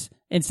where it's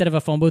instead of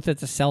a phone booth,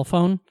 it's a cell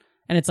phone.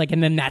 And it's like,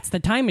 and then that's the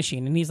time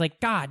machine. And he's like,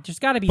 God, there's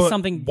got to be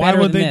something why better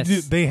would than they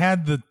this. They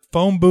had the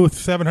phone booth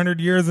 700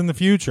 years in the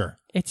future.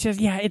 It's just,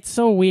 it's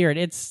so weird.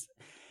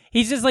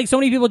 He's just like, so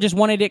many people just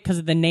wanted it because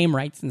of the name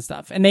rights and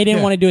stuff. And they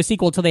didn't want to do a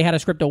sequel until they had a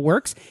script that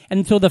works.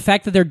 And so the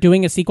fact that they're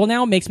doing a sequel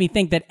now makes me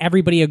think that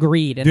everybody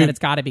agreed and that it's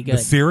got to be good. The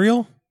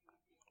cereal?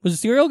 Was the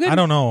cereal good? I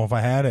don't know if I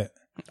had it.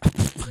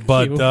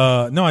 But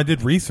no, I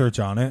did research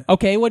on it.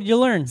 Okay, what did you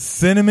learn?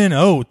 Cinnamon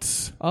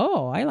Oats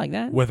Oh, I like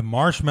that. with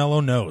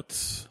marshmallow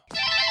notes.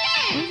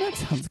 Oh, that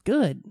sounds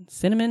good.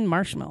 Cinnamon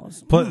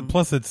marshmallows.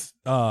 Plus it's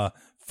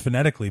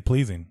phonetically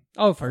pleasing.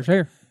 Oh, for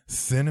sure.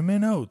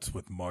 Cinnamon Oats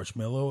with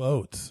marshmallow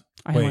oats.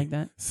 I Wait, like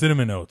that.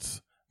 Cinnamon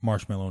Oats,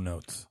 marshmallow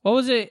notes. What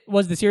was it?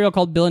 Was the cereal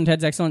called Bill and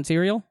Ted's Excellent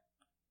Cereal?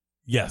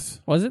 Yes.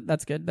 Was it?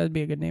 That's good. That'd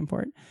be a good name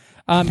for it.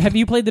 Have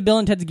you played the Bill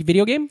and Ted's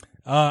video game?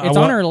 It's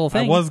on our little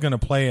thing. I was going to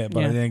play it,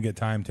 but Yeah. I didn't get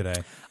time today.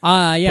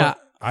 Yeah. But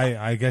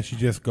I guess you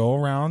just go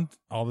around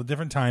all the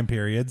different time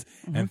periods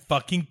and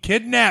fucking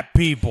kidnap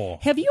people.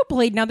 Have you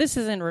played? Now, this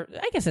isn't.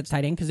 I guess it's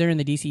tied in because they're in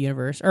the DC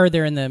universe or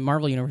they're in the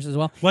Marvel universe as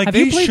well. Like Have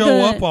they you played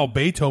show up while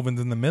Beethoven's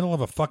in the middle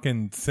of a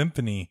fucking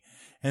symphony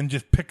and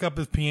just pick up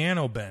his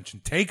piano bench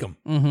and take him.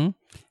 Mm-hmm.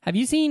 Have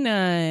you seen?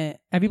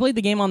 Have you played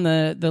the game on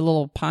the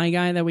little pie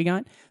guy that we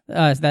got?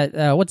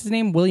 What's his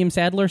name? William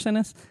Sadler sent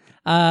us.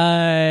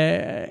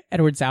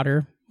 Edward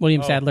Souter.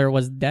 William Sadler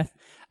was death.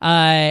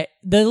 The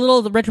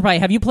little RetroPie.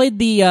 Have you played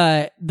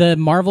the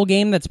Marvel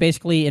game that's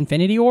basically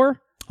Infinity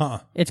War?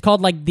 It's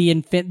called like the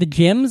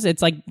Gyms.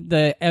 It's like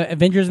the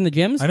Avengers and the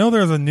Gyms. I know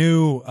there's a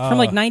new from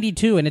like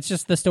 '92, and it's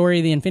just the story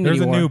of the Infinity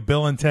War. There's a new War.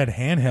 Bill and Ted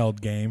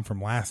handheld game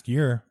from last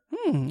year.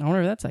 I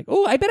wonder what that's like.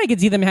 Oh, I bet I could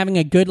see them having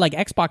a good like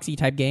Xbox-y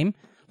type game,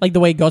 like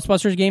the way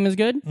Ghostbusters game is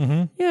good.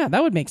 Mm-hmm. Yeah,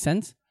 that would make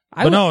sense.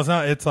 No, it's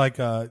not. It's like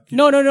a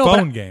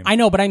phone game. I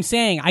know, but I'm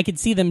saying I could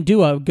see them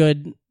do a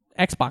good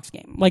Xbox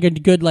game, like a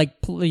good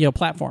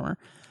platformer.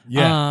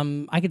 Yeah.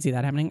 I could see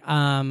that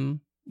happening.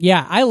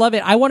 Yeah, I love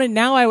it. I want to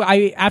now.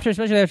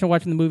 Especially after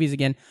watching the movies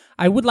again,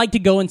 I would like to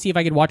go and see if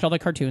I could watch all the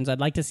cartoons. I'd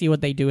like to see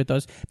what they do with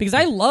those because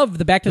I love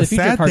the Back to the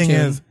Future sad cartoon. thing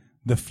is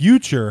the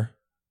future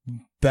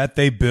that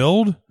they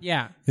build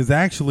is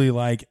actually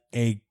like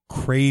a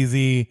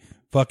crazy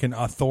fucking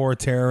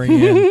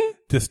authoritarian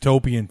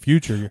dystopian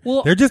future.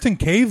 Well, they're just in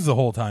caves the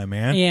whole time,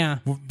 man. Yeah.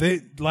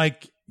 They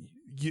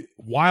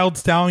wild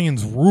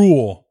stallions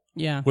rule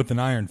with an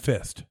iron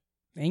fist.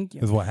 Thank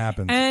you. Is what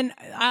happens. And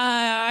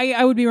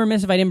I would be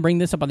remiss if I didn't bring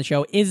this up on the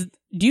show.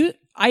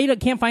 I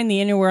can't find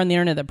anywhere on the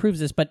internet that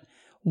proves this, but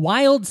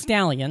wild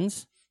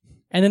stallions,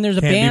 and then there's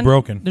a Can't band. Be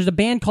broken. There's a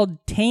band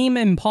called Tame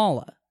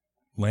Impala.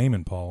 Lame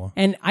Impala.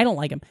 And I don't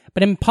like them.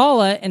 But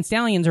Impala and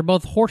stallions are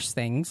both horse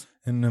things.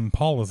 And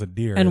Impala's a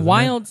deer. And isn't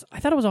wilds, I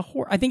thought it was a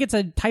horse. I think it's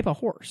a type of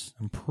horse.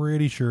 I'm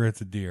pretty sure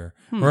it's a deer.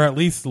 Or at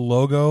least the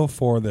logo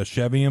for the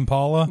Chevy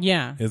Impala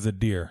is a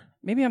deer.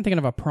 Maybe I'm thinking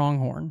of a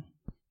pronghorn.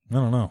 I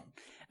don't know.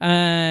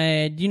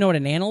 Do you know what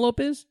an antelope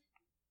is?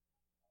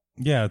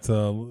 Yeah, it's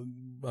a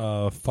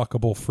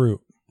fuckable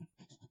fruit.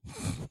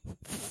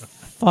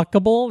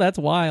 Fuckable? That's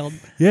wild.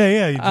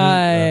 Yeah. You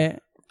just,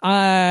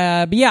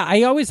 But yeah,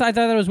 I thought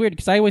that was weird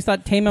because I always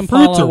thought Tame fruits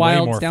Impala are way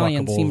Wild more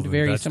Stallion fuckable seemed than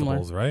very similar.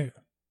 vegetables, right?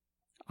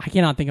 I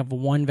cannot think of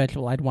one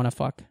vegetable I'd want to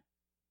fuck.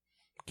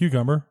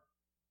 Cucumber.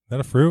 Is that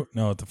a fruit?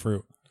 No, it's a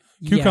fruit.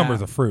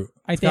 Cucumber's a fruit.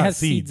 I think it has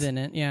seeds in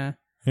it, yeah.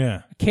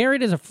 Yeah. A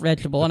carrot is a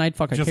vegetable, and I'd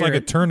fuck a Just carrot.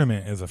 like a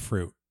tournament is a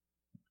fruit.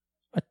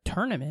 A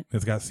tournament?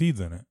 It's got seeds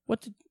in it.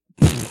 What's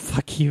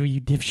fuck you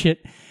dipshit.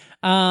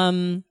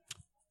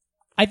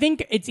 I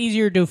think it's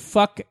easier to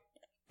fuck.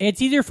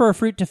 It's easier for a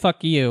fruit to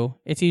fuck you.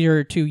 It's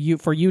easier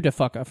for you to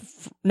fuck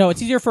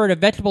it's easier for a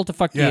vegetable to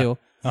fuck you.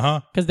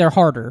 Because they're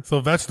harder. So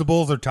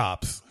vegetables are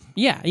tops.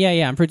 Yeah,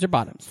 and fruits are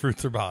bottoms.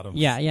 Fruits are bottoms.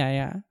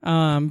 Yeah.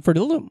 Fruit of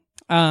the Loom.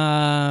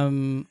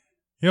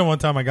 You know, one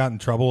time I got in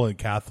trouble at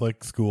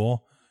Catholic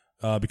school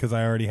because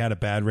I already had a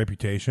bad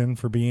reputation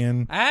for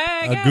being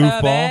I a got goofball.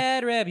 a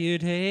bad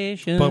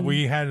reputation. But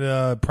we had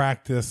to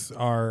practice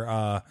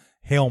our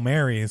Hail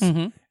Marys,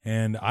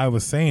 and I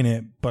was saying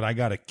it, but I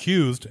got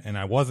accused, and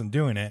I wasn't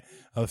doing it,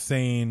 of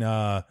saying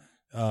Hail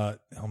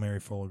Mary,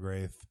 full of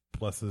grace,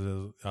 blessed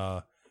is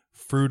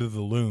fruit of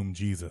the loom,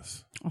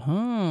 Jesus.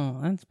 Oh,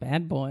 that's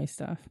bad boy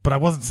stuff. But I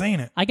wasn't saying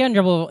it. I got in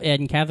trouble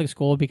in Catholic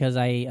school because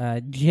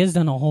I jizzed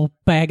on a whole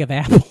bag of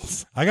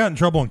apples. I got in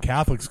trouble in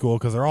Catholic school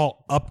because they're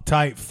all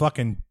uptight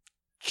fucking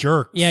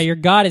jerks. Yeah, your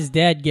God is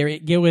dead.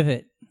 Get with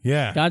it.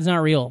 Yeah. God's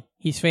not real.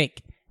 He's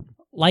fake.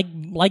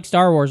 Like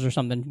Star Wars or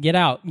something. Get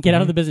out. Get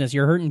out of the business.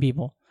 You're hurting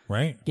people.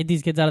 Right. Get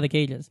these kids out of the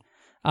cages.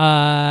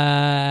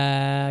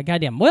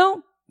 Goddamn.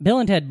 Well, Bill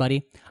and Ted,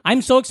 buddy.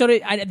 I'm so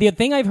excited. The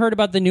thing I've heard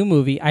about the new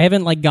movie, I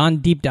haven't gone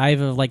deep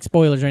dive of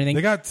spoilers or anything.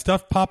 They got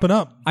stuff popping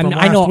up from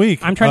I know. last week.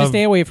 I'm trying to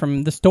stay away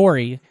from the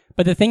story.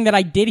 But the thing that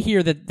I did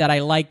hear that I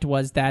liked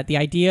was that the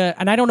idea,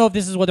 and I don't know if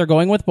this is what they're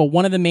going with, but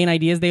one of the main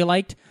ideas they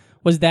liked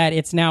was that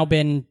it's now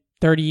been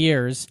 30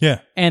 years.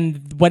 Yeah.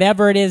 And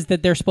whatever it is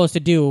that they're supposed to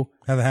do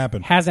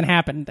hasn't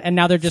happened. And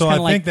now they're just so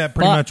kind of I think that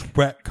pretty much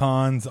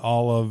retcons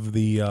all of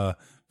the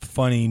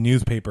funny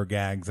newspaper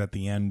gags at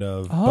the end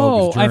of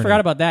Bogus Journey. I forgot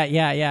about that.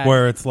 Yeah.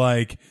 Where it's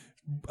like,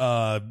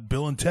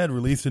 Bill and Ted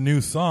released a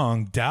new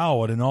song,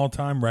 Dow, at an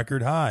all-time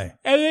record high.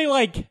 And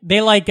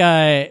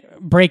they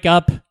break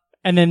up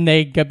and then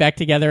they get back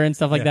together and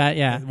stuff like that.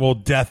 Yeah. Well,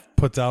 Death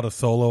puts out a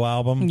solo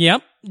album.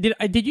 Yep.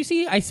 Did you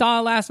see? I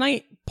saw last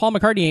night Paul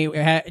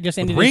McCartney just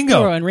ended his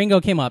Ringo. tour and Ringo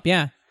came up.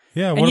 Yeah.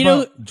 Yeah. And What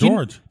about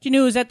George? Do you know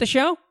who was at the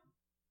show?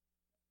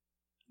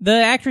 The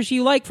actress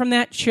you like from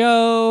that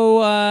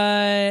show,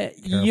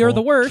 You're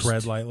the Worst.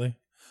 Tread lightly.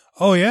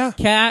 Oh, yeah?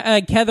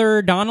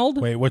 Heather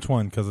Donald. Wait, which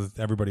one? Because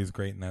everybody's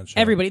great in that show.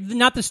 Everybody.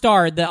 Not the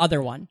star, the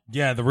other one.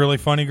 Yeah, the really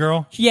funny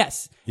girl?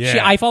 Yes.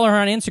 Yeah. I follow her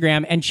on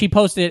Instagram, and she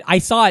posted, I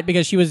saw it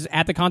because she was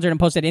at the concert and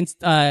posted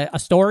a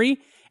story,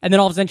 and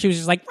then all of a sudden she was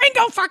just like,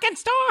 Ringo fucking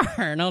star!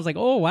 And I was like,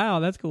 oh, wow,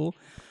 that's cool.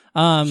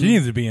 She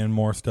needs to be in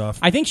more stuff.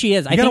 I think she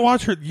is. You gotta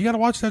watch her. You gotta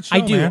watch that show.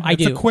 I do. Man.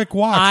 It's a quick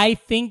watch. I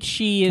think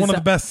she is one of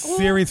the best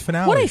series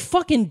finales. What I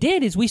fucking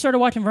did is we started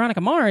watching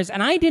Veronica Mars,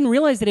 and I didn't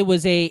realize that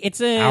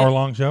it's a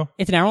hour-long show.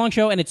 It's an hour-long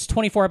show, and it's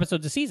 24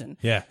 episodes a season.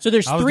 Yeah. So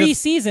there's 3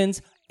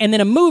 seasons, and then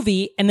a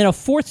movie, and then a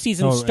 4th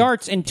season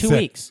starts in 2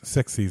 weeks.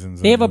 6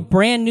 seasons. They have a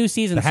brand new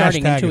season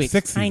starting in 2 weeks.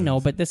 6 seasons. I know,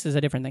 but this is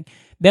a different thing.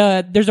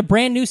 There's a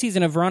brand new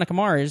season of Veronica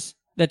Mars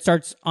that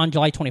starts on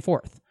July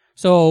 24th.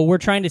 So we're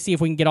trying to see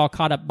if we can get all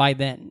caught up by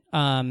then.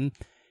 And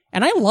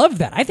I love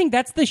that. I think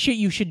that's the shit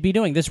you should be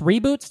doing. This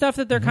reboot stuff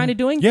that they're kind of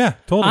doing. Yeah,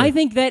 totally. I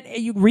think that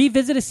you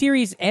revisit a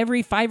series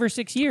every 5 or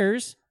 6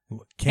 years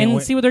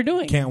see what they're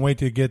doing. Can't wait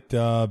to get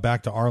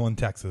back to Arlen,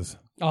 Texas.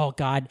 Oh,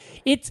 God.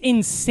 It's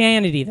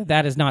insanity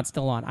that is not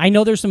still on. I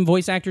know there's some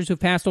voice actors who've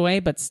passed away,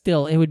 but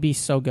still, it would be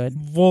so good.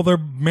 Well, they're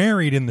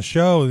married in the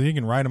show. You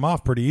can write them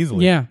off pretty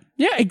easily. Yeah.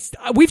 Yeah,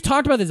 we've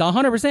talked about this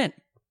 100%.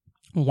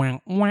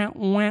 Also,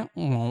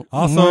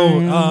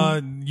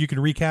 you can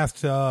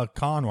recast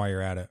Khan while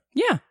you're at it.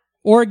 Yeah.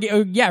 Or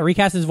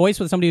recast his voice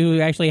with somebody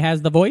who actually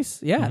has the voice.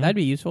 Yeah, that'd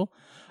be useful.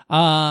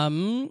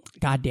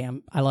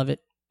 Goddamn, I love it.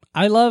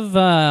 I love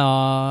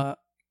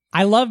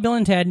Bill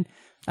and Ted.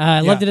 I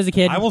loved it as a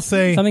kid. I will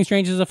say Something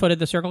Strange is afoot at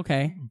the Circle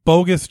K.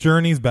 Bogus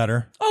Journey's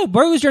better. Oh,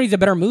 Bogus Journey's a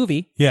better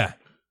movie. Yeah.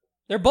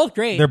 They're both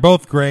great. They're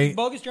both great.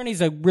 Bogus Journey's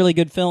a really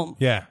good film.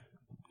 Yeah.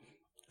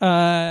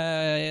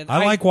 I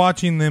like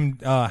watching them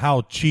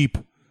how cheap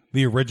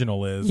the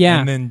original is. Yeah.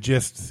 And then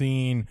just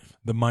seeing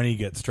the money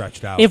get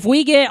stretched out.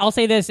 I'll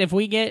say this, if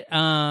we get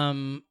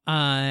also,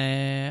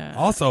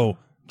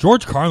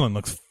 George Carlin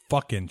looks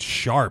fucking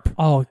sharp.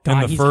 Oh God, in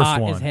the he's first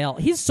hot one. as hell.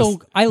 He's The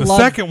love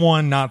second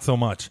one, not so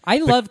much. I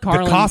love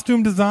Carlin. The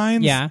costume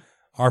designs Yeah.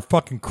 are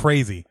fucking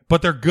crazy,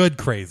 but they're good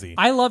crazy.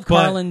 I love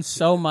Carlin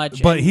so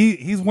much. But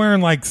he's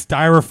wearing like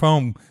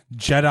styrofoam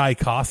Jedi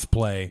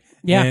cosplay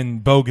in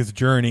Bogus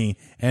Journey,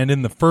 and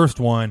in the first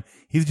one,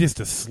 he's just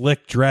a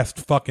slick dressed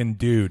fucking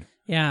dude.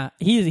 Yeah,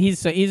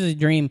 he's a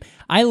dream.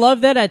 I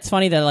love that. It's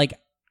funny that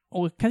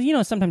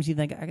because sometimes you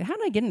think, how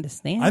did I get into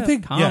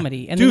stand-up comedy?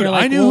 Yeah. And dude, then you're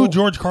like, I knew who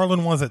George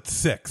Carlin was at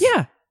 6.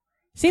 Yeah,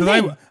 Same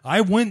thing.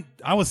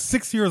 I was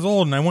 6 years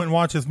old and I went and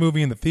watched this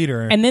movie in the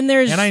theater. And then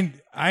there's... And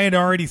I had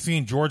already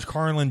seen George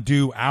Carlin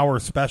do hour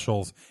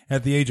specials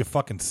at the age of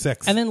fucking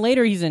 6. And then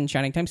later he's in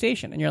Shining Time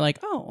Station. And you're like,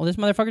 oh, well, this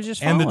motherfucker's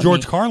just and following the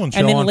George me. Carlin show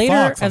and then on later,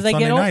 Fox on as I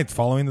Sunday get nights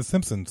following The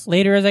Simpsons.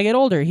 Later, as I get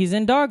older, he's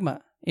in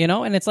Dogma. You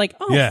know? And it's like,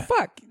 oh, Yeah.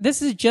 fuck.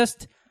 This is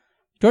just...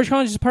 George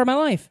Carlin's just part of my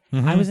life.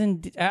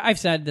 I've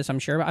said this, I'm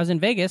sure, but I was in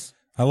Vegas.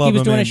 I love He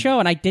was him doing a in- show,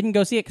 and I didn't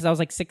go see it because I was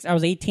like 6. I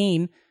was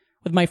 18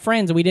 with my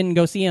friends, and we didn't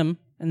go see him.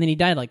 And then he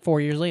died like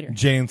 4 years later.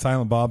 Jay and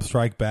Silent Bob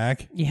Strike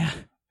Back. Yeah.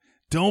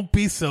 Don't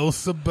be so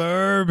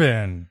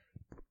suburban.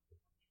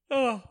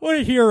 Oh, what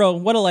a hero.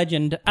 What a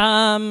legend.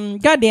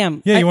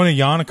 Goddamn. Yeah, you want to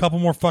yawn a couple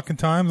more fucking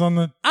times on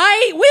the...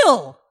 I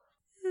will.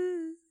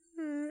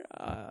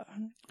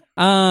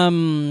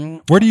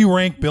 Where do you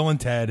rank Bill and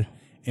Ted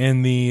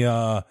in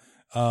the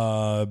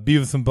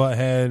Beavis and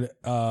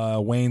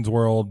Butthead, Wayne's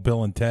World,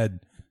 Bill and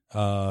Ted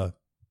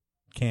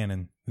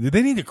canon?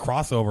 They need to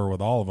cross over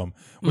with all of them.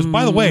 Which,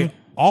 by the way,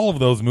 all of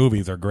those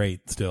movies are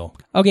great still.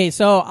 Okay,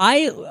 so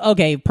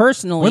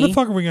personally... When the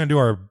fuck are we going to do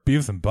our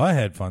Beavis and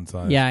Butthead fun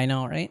size? Yeah, I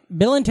know, right?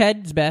 Bill and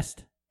Ted's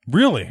best.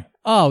 Really?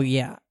 Oh,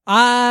 yeah.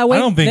 I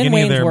don't think then any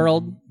Wayne's of their...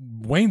 World,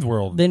 Wayne's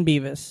World. then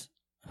Beavis.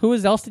 Who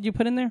else did you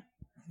put in there?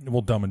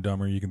 Well, Dumb and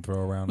Dumber you can throw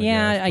around.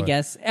 I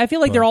guess. I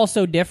feel like they're all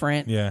so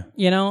different. Yeah.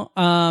 You know?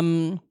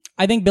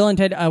 I think Bill and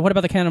Ted... what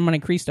about the Count of Monte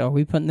Cristo? Are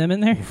we putting them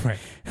in there? Right.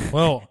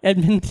 Well,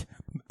 Edmund.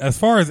 as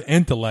far as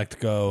intellect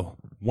go,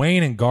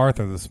 Wayne and Garth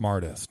are the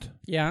smartest.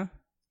 Yeah.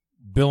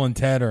 Bill and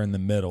Ted are in the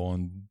middle,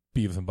 and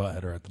Beavis and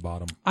Butthead are at the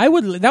bottom.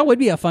 That would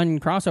be a fun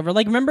crossover.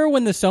 Like, remember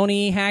when the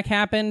Sony hack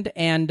happened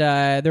and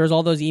there was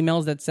all those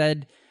emails that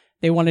said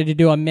they wanted to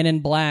do a Men in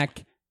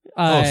Black.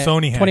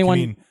 Sony hack. 21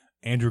 You mean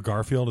Andrew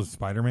Garfield as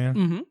Spider-Man?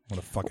 Mm-hmm. What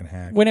a fucking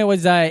hack. When there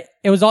was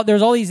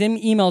all these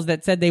emails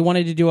that said they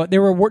wanted to do they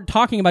were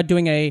talking about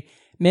doing a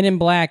Men in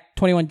Black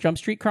 21 Jump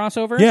Street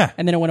crossover. Yeah.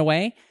 And then it went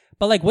away.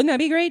 But like, wouldn't that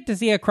be great to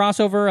see a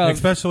crossover of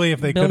especially if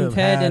they Bill could and have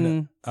Ted had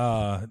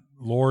and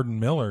Lord and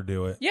Miller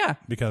do it. Yeah.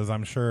 Because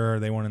I'm sure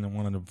they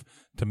wanted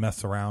to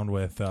mess around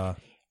with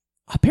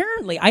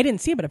apparently, I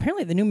didn't see it, but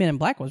apparently the new Men in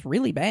Black was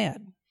really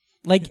bad.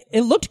 Like,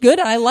 it looked good.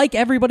 I like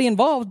everybody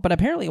involved, but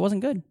apparently it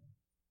wasn't good.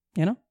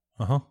 You know?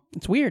 Uh-huh.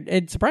 It's weird.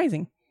 It's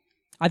surprising.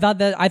 I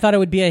thought it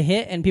would be a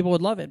hit and people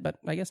would love it, but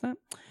I guess not.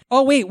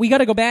 Oh, wait, we got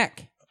to go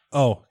back.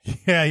 Oh,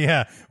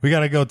 yeah. We got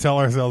to go tell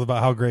ourselves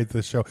about how great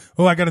this show.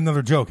 Oh, I got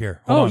another joke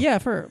here. Hold on. Yeah,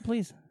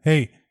 please.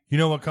 Hey, you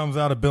know what comes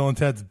out of Bill and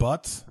Ted's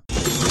butts?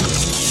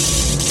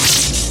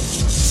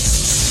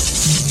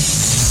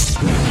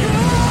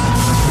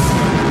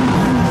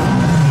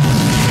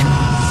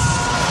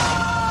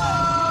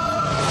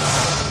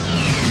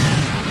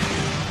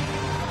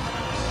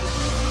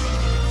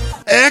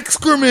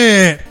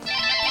 Excrement!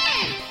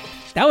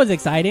 That was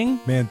exciting.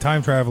 Man,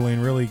 time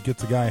traveling really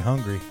gets a guy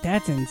hungry.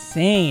 That's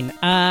insane.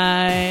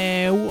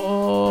 We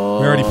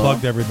already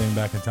plugged everything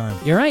back in time.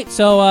 You're right.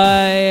 So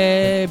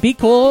be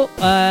cool.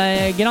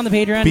 Get on the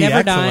Patreon. Be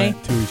never die.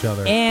 excellent to each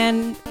other.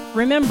 And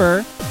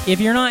remember, if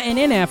you're not an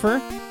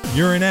NFer,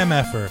 you're an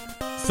MFer.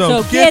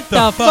 So get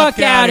the fuck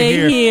out of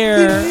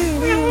here.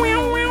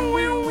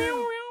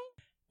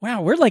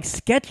 Wow, we're like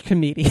sketch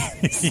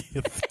comedians.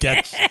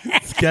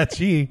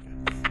 Sketchy.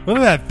 Look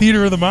at that,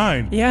 theater of the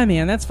mind. Yeah,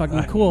 man, that's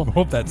fucking cool. I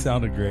hope that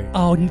sounded great.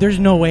 Oh, there's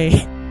no way.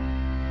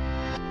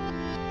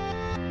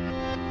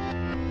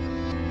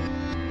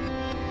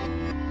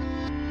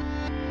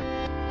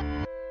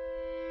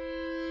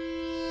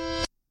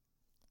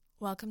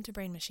 Welcome to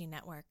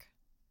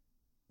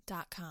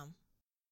BrainMachineNetwork.com.